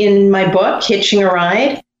in my book, Hitching a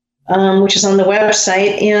Ride, which is on the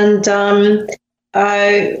website, and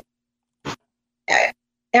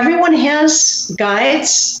everyone has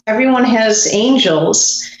guides, everyone has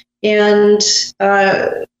angels, and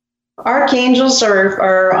archangels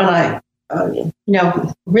are on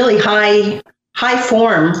a really high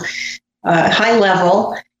form, high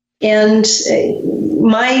level, and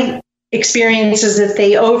my experience is that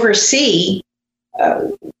they oversee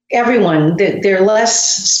everyone. That they're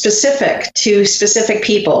less specific to specific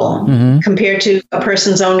people compared to a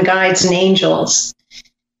person's own guides and angels.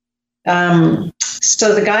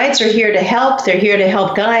 So the guides are here to help. They're here to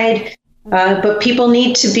help guide, but people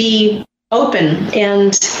need to be open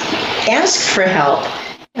and ask for help.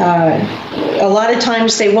 A lot of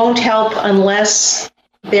times they won't help unless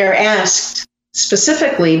they're asked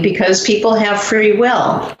specifically, because people have free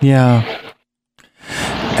will. Yeah.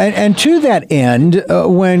 And to that end,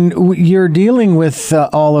 when you're dealing with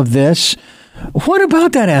all of this, what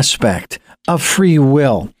about that aspect of free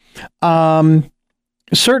will?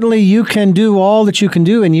 Certainly, you can do all that you can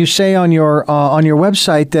do, and you say on your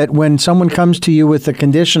website that when someone comes to you with a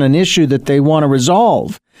condition, an issue that they want to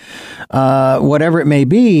resolve, whatever it may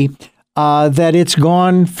be, that it's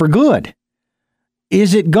gone for good.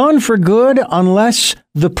 Is it gone for good unless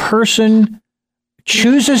the person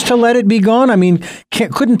chooses to let it be gone? I mean,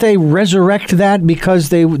 couldn't they resurrect that because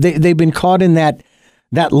they've been caught in that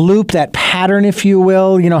loop, that pattern, if you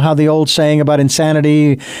will? You know how the old saying about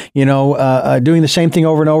insanity, doing the same thing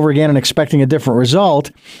over and over again and expecting a different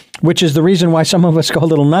result, which is the reason why some of us go a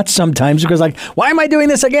little nuts sometimes, because like, why am I doing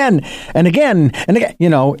this again and again and again?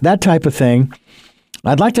 That type of thing.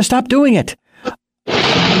 I'd like to stop doing it.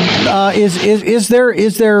 Is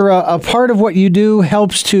there a part of what you do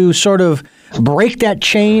helps to sort of break that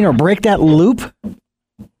chain or break that loop?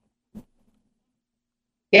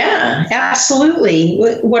 Yeah, absolutely.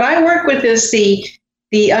 What I work with is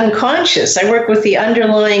the unconscious. I work with the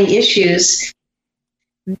underlying issues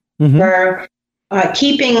for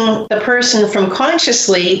keeping the person from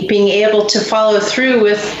consciously being able to follow through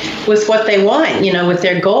with what they want, with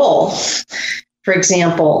their goal, for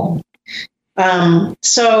example.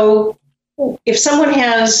 So if someone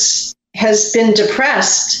has been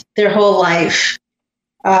depressed their whole life,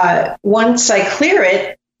 once I clear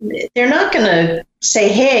it, they're not going to say,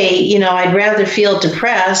 hey, I'd rather feel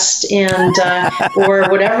depressed and or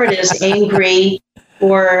whatever it is, angry,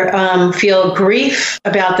 or feel grief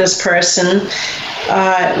about this person.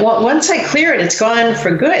 Once I clear it, it's gone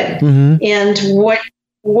for good. And what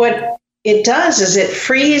it does is it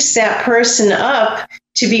frees that person up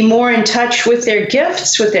to be more in touch with their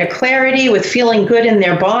gifts, with their clarity, with feeling good in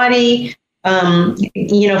their body,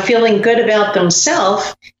 feeling good about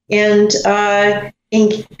themselves, and in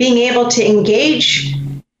being able to engage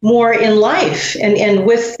more in life and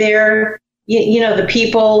with their, the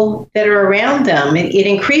people that are around them. It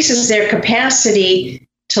increases their capacity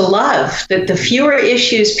to love. That the fewer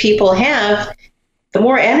issues people have, the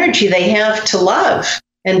more energy they have to love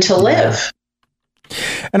and to live.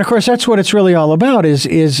 And of course, that's what it's really all about is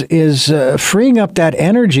freeing up that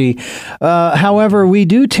energy. However, we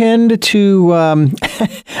do tend to,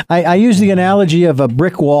 I use the analogy of a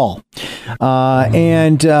brick wall,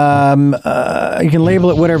 and you can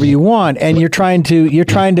label it whatever you want, and you're trying to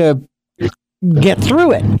get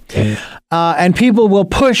through it. And people will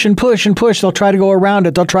push and push and push. They'll try to go around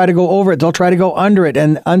it. They'll try to go over it. They'll try to go under it,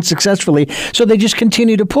 and unsuccessfully. So they just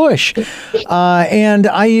continue to push. And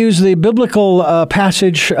I use the biblical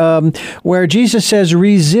passage where Jesus says,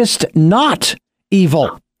 resist not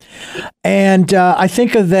evil. And I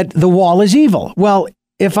think of that the wall is evil. Well,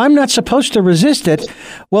 if I'm not supposed to resist it,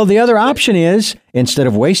 well, the other option is, instead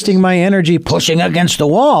of wasting my energy pushing against the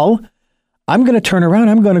wall, I'm going to turn around,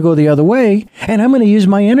 I'm going to go the other way, and I'm going to use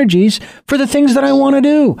my energies for the things that I want to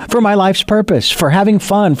do, for my life's purpose, for having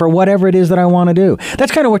fun, for whatever it is that I want to do.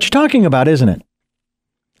 That's kind of what you're talking about, isn't it?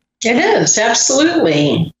 It is,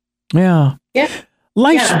 absolutely. Yeah. Yeah.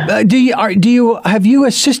 Have you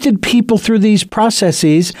assisted people through these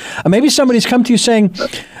processes? Maybe somebody's come to you saying,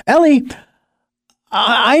 Ellie,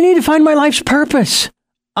 I need to find my life's purpose.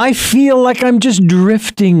 I feel like I'm just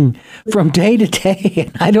drifting from day to day,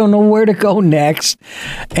 and I don't know where to go next.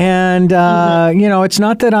 And, it's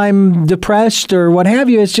not that I'm depressed or what have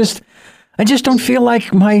you. It's just, I just don't feel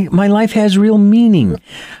like my life has real meaning.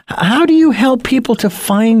 How do you help people to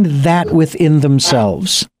find that within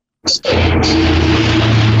themselves?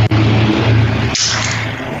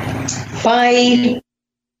 By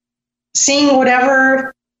seeing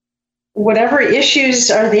whatever issues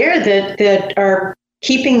are there that are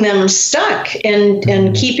keeping them stuck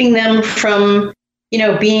and keeping them from,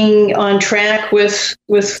 being on track with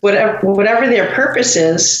whatever their purpose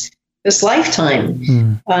is this lifetime.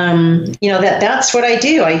 That's what I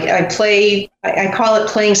do. I call it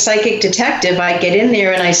playing psychic detective. I get in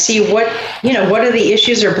there and I see what are the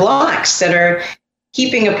issues or blocks that are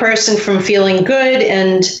keeping a person from feeling good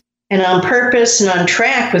and on purpose and on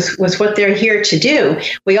track with what they're here to do.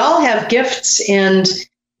 We all have gifts and,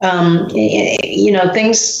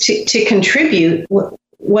 things to contribute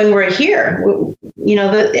when we're here.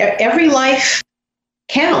 Every life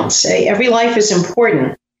counts. Every life is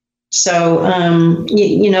important. So,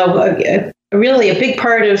 really a big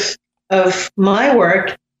part of my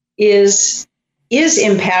work is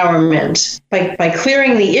empowerment. By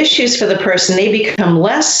clearing the issues for the person, they become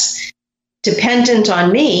less dependent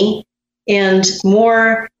on me and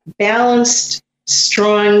more balanced,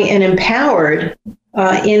 strong, and empowered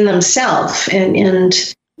in themselves. And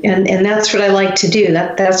that's what I like to do.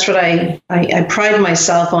 That's what I pride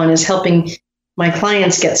myself on, is helping my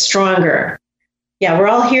clients get stronger. Yeah, we're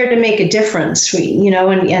all here to make a difference,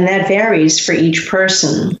 and that varies for each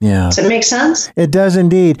person. Yeah. Does it make sense? It does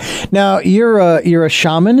indeed. Now, you're a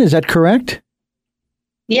shaman, is that correct?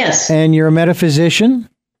 Yes. And you're a metaphysician?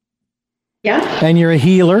 Yeah. And you're a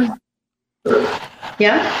healer?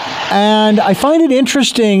 Yeah. And I find it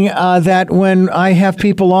interesting that when I have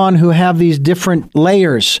people on who have these different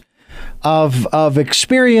layers of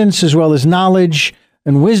experience as well as knowledge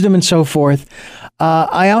and wisdom and so forth,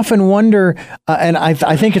 I often wonder, and I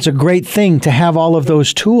think it's a great thing to have all of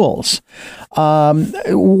those tools.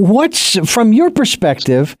 What's, from your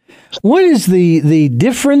perspective, what is the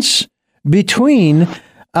difference between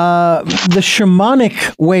the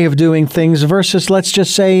shamanic way of doing things versus, let's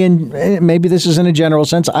just say, and maybe this is in a general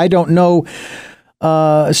sense, I don't know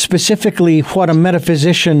specifically what a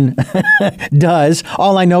metaphysician does.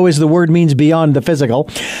 All I know is the word means beyond the physical.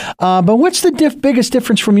 But what's the biggest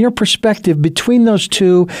difference from your perspective between those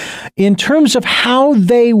two in terms of how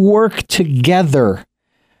they work together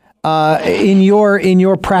in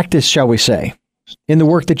your practice, shall we say, in the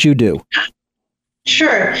work that you do?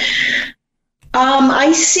 Sure.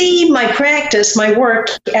 I see my practice, my work,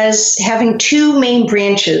 as having two main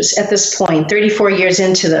branches at this point, 34 years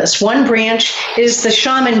into this. One branch is the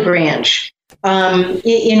shaman branch,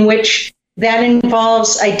 in which that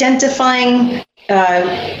involves identifying,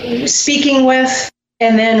 speaking with,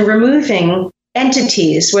 and then removing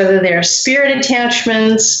entities, whether they're spirit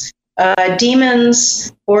attachments,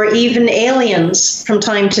 demons, or even aliens from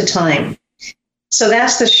time to time. So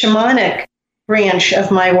that's the shamanic branch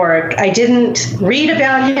of my work. I didn't read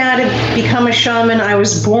about how to become a shaman. I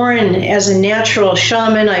was born as a natural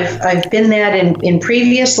shaman. I've been that in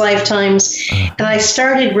previous lifetimes. And I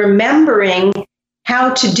started remembering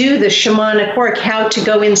how to do the shamanic work, how to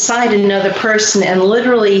go inside another person and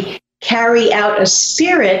literally carry out a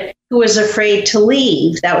spirit who was afraid to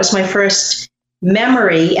leave. That was my first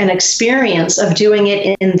memory and experience of doing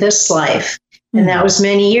it in this life. And that was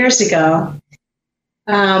many years ago.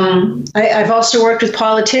 I've also worked with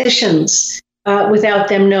politicians without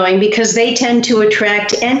them knowing, because they tend to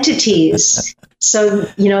attract entities. So,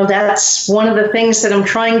 that's one of the things that I'm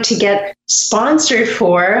trying to get sponsored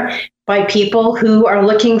for by people who are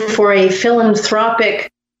looking for a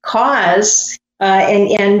philanthropic cause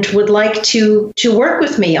and would like to work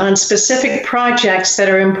with me on specific projects that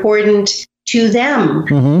are important to them,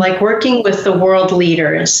 like working with the world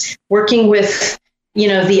leaders, working with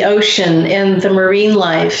the ocean and the marine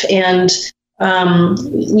life and,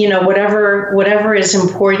 whatever is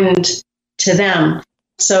important to them.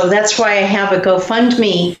 So that's why I have a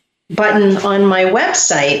GoFundMe button on my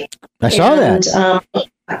website. I saw that.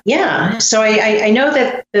 So I know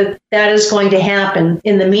that is going to happen.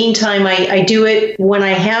 In the meantime, I do it when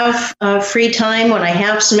I have free time, when I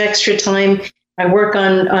have some extra time. I work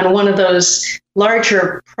on one of those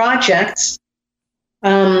larger projects.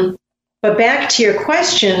 But back to your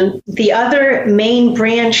question, the other main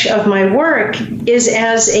branch of my work is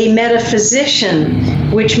as a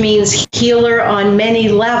metaphysician, which means healer on many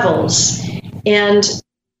levels. And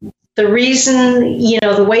the reason,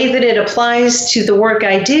 the way that it applies to the work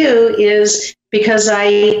I do is because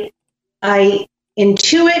I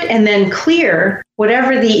intuit and then clear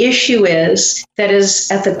whatever the issue is that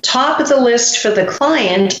is at the top of the list for the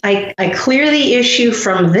client. I clear the issue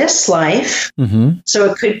from this life.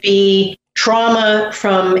 So it could be trauma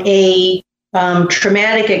from a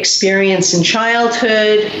traumatic experience in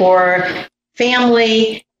childhood or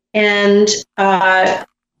family, and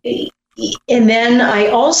then I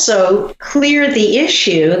also clear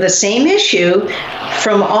the same issue,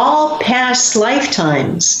 from all past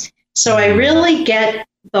lifetimes. So I really get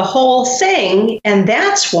the whole thing, and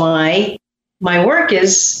that's why my work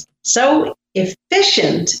is so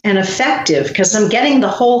efficient and effective, because I'm getting the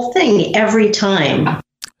whole thing every time.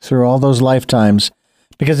 Through all those lifetimes,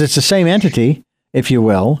 because it's the same entity, if you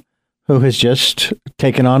will, who has just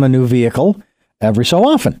taken on a new vehicle every so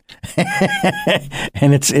often.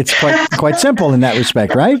 And it's quite simple in that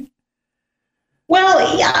respect, right? Well,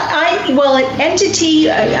 an entity,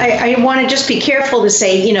 I want to just be careful to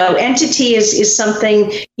say, entity is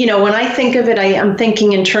something, when I think of it, I'm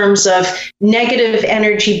thinking in terms of negative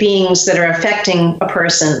energy beings that are affecting a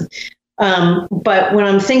person. But when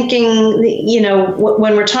I'm thinking,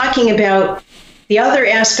 when we're talking about the other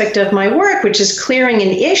aspect of my work, which is clearing an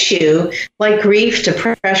issue like grief,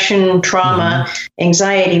 depression, trauma,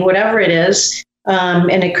 anxiety, whatever it is,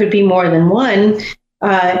 and it could be more than one,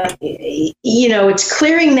 it's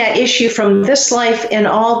clearing that issue from this life and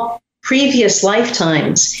all previous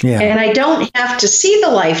lifetimes. Yeah. And I don't have to see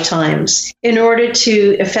the lifetimes in order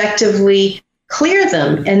to effectively clear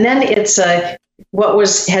them. And then it's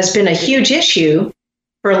has been a huge issue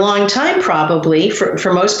for a long time, probably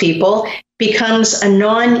for most people, becomes a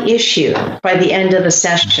non-issue by the end of the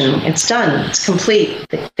session. It's done. It's complete.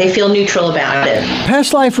 They feel neutral about it.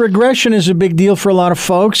 Past life regression is a big deal for a lot of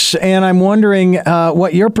folks, and I'm wondering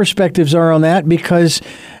what your perspectives are on that, because,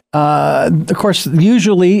 of course,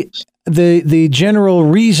 usually the general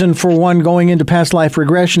reason for one going into past life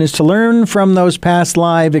regression is to learn from those past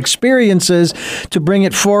life experiences to bring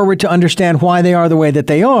it forward to understand why they are the way that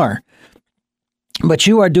they are. But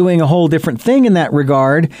you are doing a whole different thing in that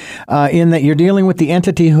regard, in that you're dealing with the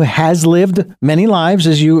entity who has lived many lives,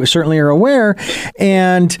 as you certainly are aware.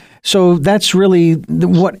 And so that's really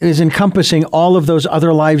what is encompassing all of those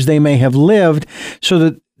other lives they may have lived. So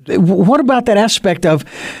that, what about that aspect of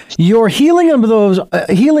your healing of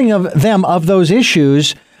those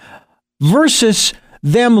issues versus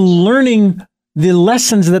them learning the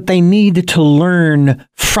lessons that they need to learn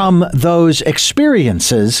from those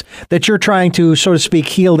experiences that you're trying to, so to speak,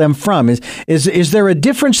 heal them from? Is there a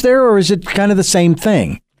difference there, or is it kind of the same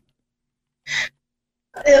thing?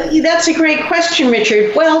 That's a great question,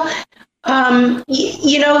 Richard. Well,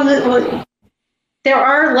 there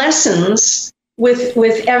are lessons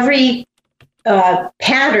with every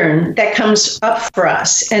pattern that comes up for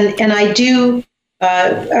us, and I do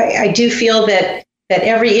feel that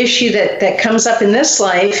every issue that comes up in this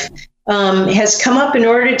life has come up in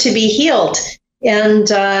order to be healed. And,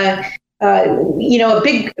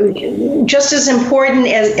 just as important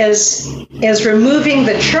as removing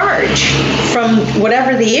the charge from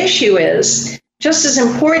whatever the issue is, just as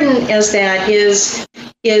important as that is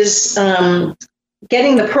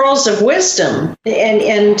getting the pearls of wisdom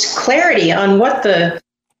and clarity on what the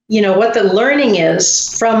learning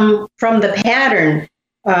is from the pattern.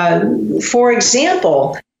 For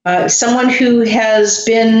example, someone who has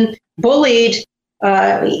been bullied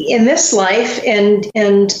in this life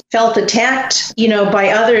and felt attacked, by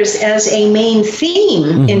others as a main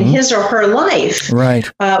theme in his or her life. Right.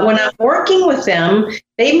 When I'm working with them,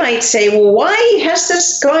 they might say, "Well, why has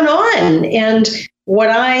this gone on?" And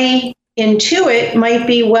what I intuit might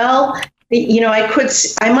be, well,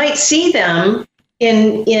 I might see them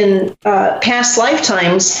in past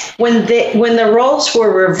lifetimes when the roles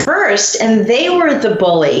were reversed and they were the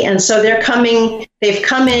bully, and so they've come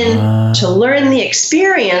in to learn the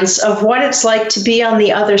experience of what it's like to be on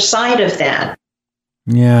the other side of that.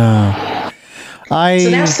 Yeah,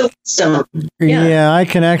 so that's the wisdom. Yeah, I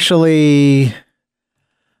can actually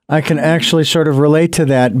sort of relate to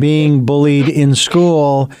that, being bullied in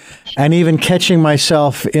school, and even catching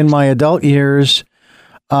myself in my adult years.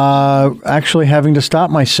 Actually having to stop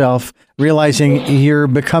myself, realizing you're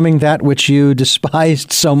becoming that which you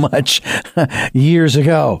despised so much years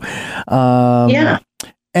ago.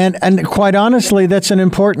 And quite honestly, that's an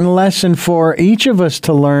important lesson for each of us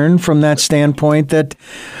to learn from that standpoint, that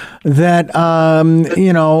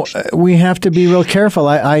we have to be real careful.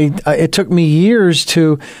 It took me years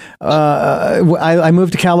to, I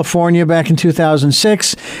moved to California back in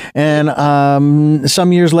 2006, and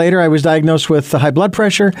some years later I was diagnosed with high blood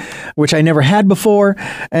pressure, which I never had before.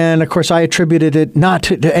 And of course I attributed it not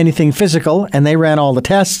to anything physical, and they ran all the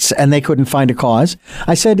tests and they couldn't find a cause.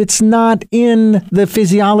 I said, it's not in the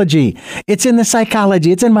physiology, it's in the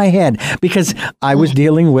psychology, it's in my head, because I was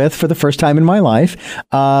dealing with, for the first time in my life,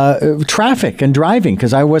 traffic and driving,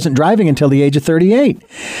 because I wasn't driving until the age of 38.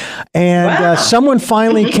 And someone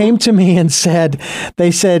finally came to me and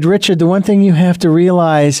they said, Richard, the one thing you have to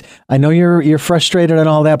realize, I know you're frustrated and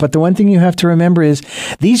all that, but the one thing you have to remember is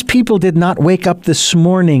these people did not wake up this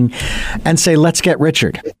morning and say, let's get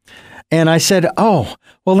Richard. And I said, oh,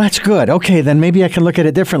 well, that's good. Okay, then maybe I can look at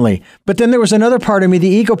it differently. But then there was another part of me, the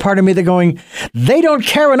ego part of me, that going, they don't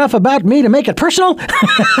care enough about me to make it personal.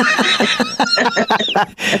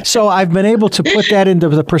 So I've been able to put that into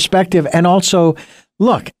the perspective. And also,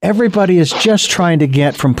 look, everybody is just trying to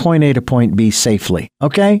get from point A to point B safely.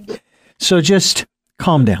 Okay? So just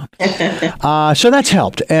calm down. So that's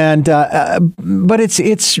helped. And but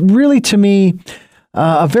it's really, to me,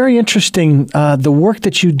 very interesting, the work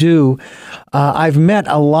that you do. I've met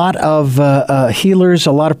a lot of healers,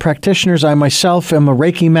 a lot of practitioners. I myself am a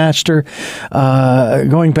Reiki master,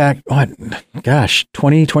 going back,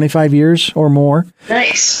 20, 25 years or more.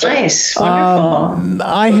 Nice. Wonderful.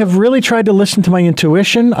 I have really tried to listen to my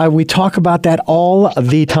intuition. We talk about that all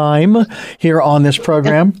the time here on this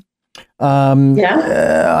program.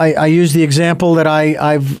 I use the example that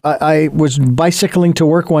I was bicycling to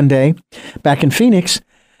work one day back in Phoenix,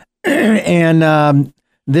 and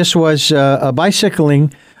this was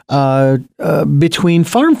bicycling between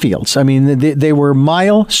farm fields. I mean, they were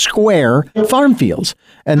mile square farm fields,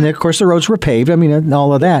 and of course the roads were paved. I mean, and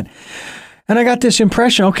all of that. And I got this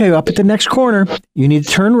impression, okay, up at the next corner, you need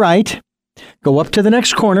to turn right, go up to the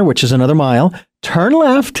next corner, which is another mile, turn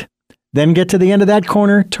left, then get to the end of that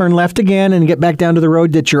corner, turn left again, and get back down to the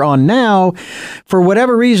road that you're on now. For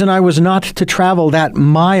whatever reason, I was not to travel that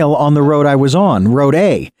mile on the road I was on, Road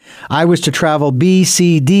A. I was to travel B,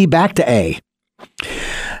 C, D, back to A.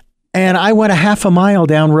 And I went a half a mile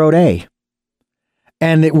down Road A.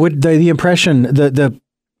 And it would the impression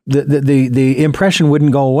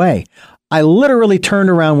wouldn't go away. I literally turned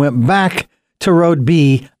around, went back to Road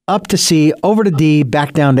B, up to C, over to D,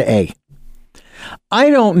 back down to A. I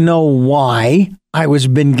don't know why I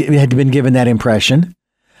had been given that impression.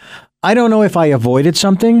 I don't know if I avoided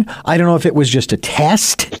something. I don't know if it was just a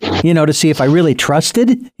test, to see if I really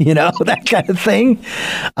trusted, that kind of thing.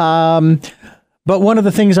 But one of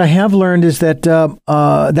the things I have learned is that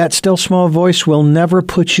that still small voice will never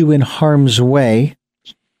put you in harm's way.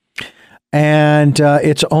 And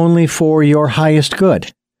it's only for your highest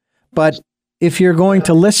good. But if you're going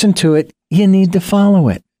to listen to it, you need to follow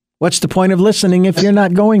it. What's the point of listening if you're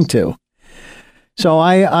not going to? So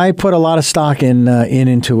I put a lot of stock in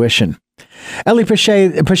intuition. Ellie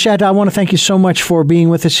Pichette, I want to thank you so much for being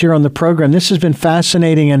with us here on the program. This has been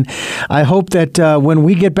fascinating, and I hope that when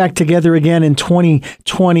we get back together again in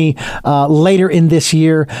 2020, later in this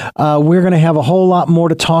year, we're going to have a whole lot more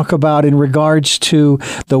to talk about in regards to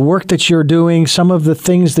the work that you're doing, some of the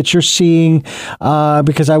things that you're seeing,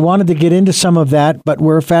 because I wanted to get into some of that, but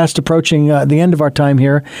we're fast approaching the end of our time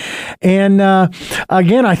here. And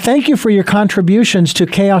again, I thank you for your contributions to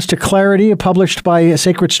Chaos to Clarity, published by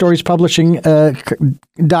Sacred Stories Publishing.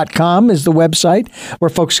 .com is the website where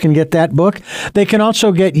folks can get that book. They can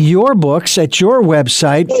also get your books at your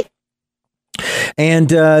website. And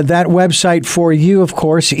that website for you, of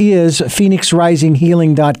course, is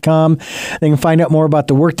phoenixrisinghealing.com. They can find out more about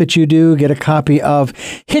the work that you do, get a copy of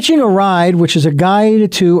Hitching a Ride, which is a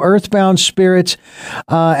guide to earthbound spirits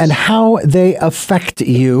and how they affect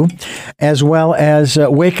you, as well as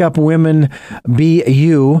Wake Up Women, Be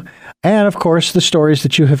You. And, of course, the stories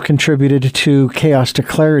that you have contributed to Chaos to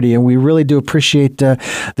Clarity. And we really do appreciate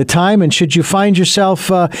the time. And should you find yourself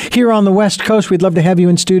here on the West Coast, we'd love to have you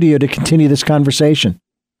in studio to continue this conversation.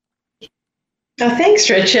 Oh, thanks,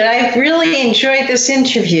 Richard. I've really enjoyed this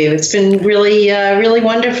interview. It's been really, really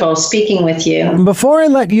wonderful speaking with you. Before I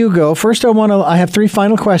let you go, first I have 3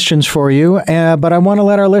 final questions for you, but I want to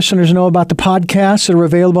let our listeners know about the podcasts that are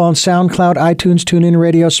available on SoundCloud, iTunes, TuneIn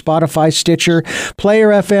Radio, Spotify, Stitcher, Player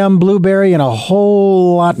FM, Blueberry, and a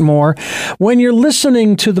whole lot more. When you're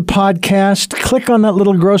listening to the podcast, click on that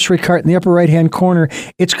little grocery cart in the upper right-hand corner.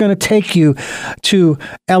 It's going to take you to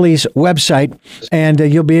Ellie's website, and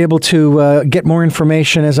you'll be able to get more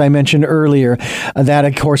information, as I mentioned earlier. That,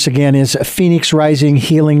 of course, again, is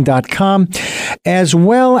phoenixrisinghealing.com. As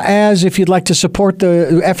well as, if you'd like to support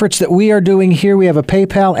the efforts that we are doing here, we have a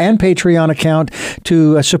PayPal and Patreon account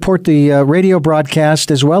to support the radio broadcast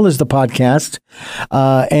as well as the podcast.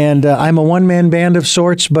 And I'm a one-man band of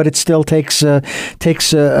sorts, but it still takes paying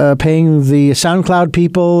the SoundCloud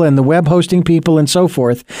people and the web hosting people and so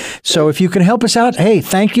forth. So if you can help us out, hey,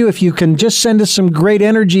 thank you. If you can just send us some great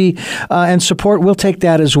energy and support, we'll take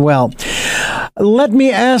that as well. Let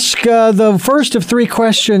me ask the first of 3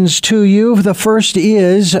 questions to you. The first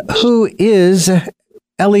is, who is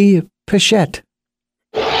Ellie Pichette?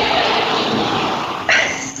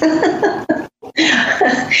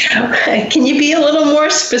 Can you be a little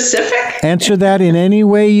more specific? Answer that in any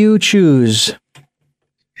way you choose.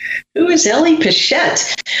 Who is Ellie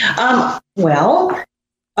Pichette?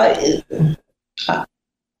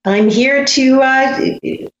 I'm here to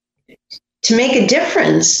make a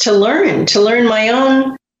difference, to learn my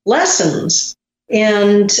own lessons,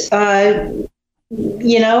 and I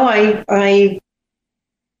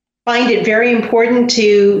find it very important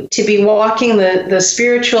to be walking the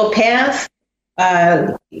spiritual path,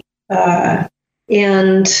 and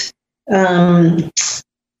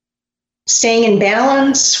staying in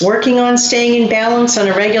balance, working on staying in balance on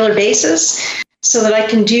a regular basis, so that I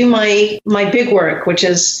can do my big work, which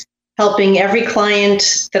is helping every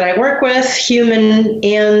client that I work with, human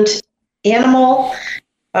and animal,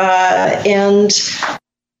 and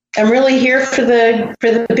I'm really here for the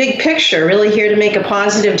big picture, really here to make a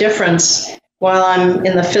positive difference while I'm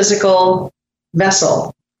in the physical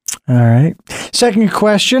vessel. All right. Second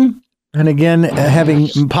question. And again, having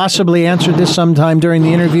possibly answered this sometime during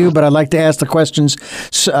the interview, but I'd like to ask the questions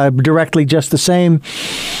directly just the same.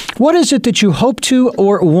 What is it that you hope to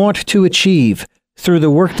or want to achieve through the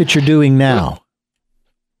work that you're doing now?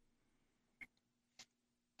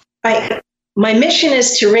 My mission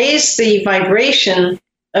is to raise the vibration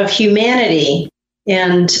of humanity,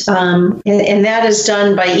 and that is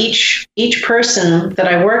done by each person that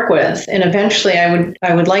I work with. And eventually,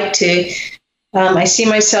 I would like to. I see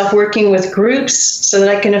myself working with groups so that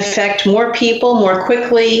I can affect more people more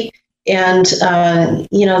quickly, and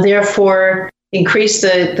therefore increase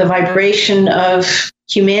the vibration of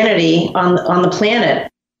humanity on the planet.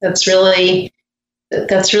 That's really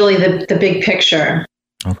the big picture.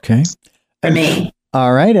 Okay. For me.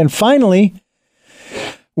 All right. And finally,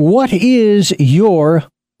 what is your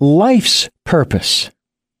life's purpose?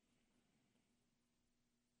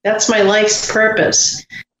 That's my life's purpose,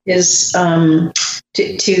 is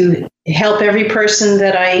to help every person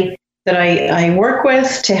that I work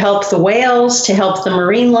with, to help the whales, to help the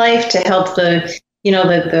marine life, to help the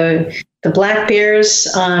black bears,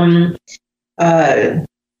 to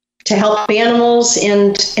help animals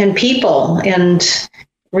and people, and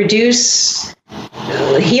reduce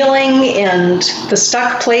healing and the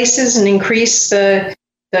stuck places, and increase the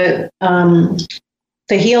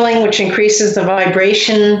healing, which increases the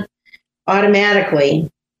vibration automatically.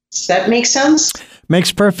 Does that make sense?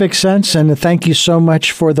 Makes perfect sense. And thank you so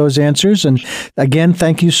much for those answers. And again,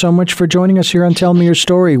 thank you so much for joining us here on Tell Me Your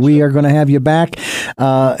Story. We are going to have you back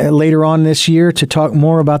later on this year to talk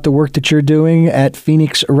more about the work that you're doing at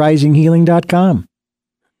PhoenixRisingHealing.com.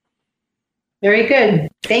 Very good.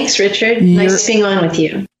 Thanks, Richard. Nice being on with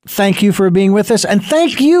you. Thank you for being with us. And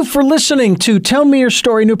thank you for listening to Tell Me Your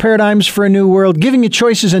Story, New Paradigms for a New World, giving you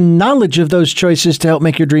choices and knowledge of those choices to help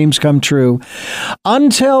make your dreams come true.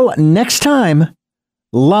 Until next time,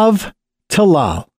 love to Lal.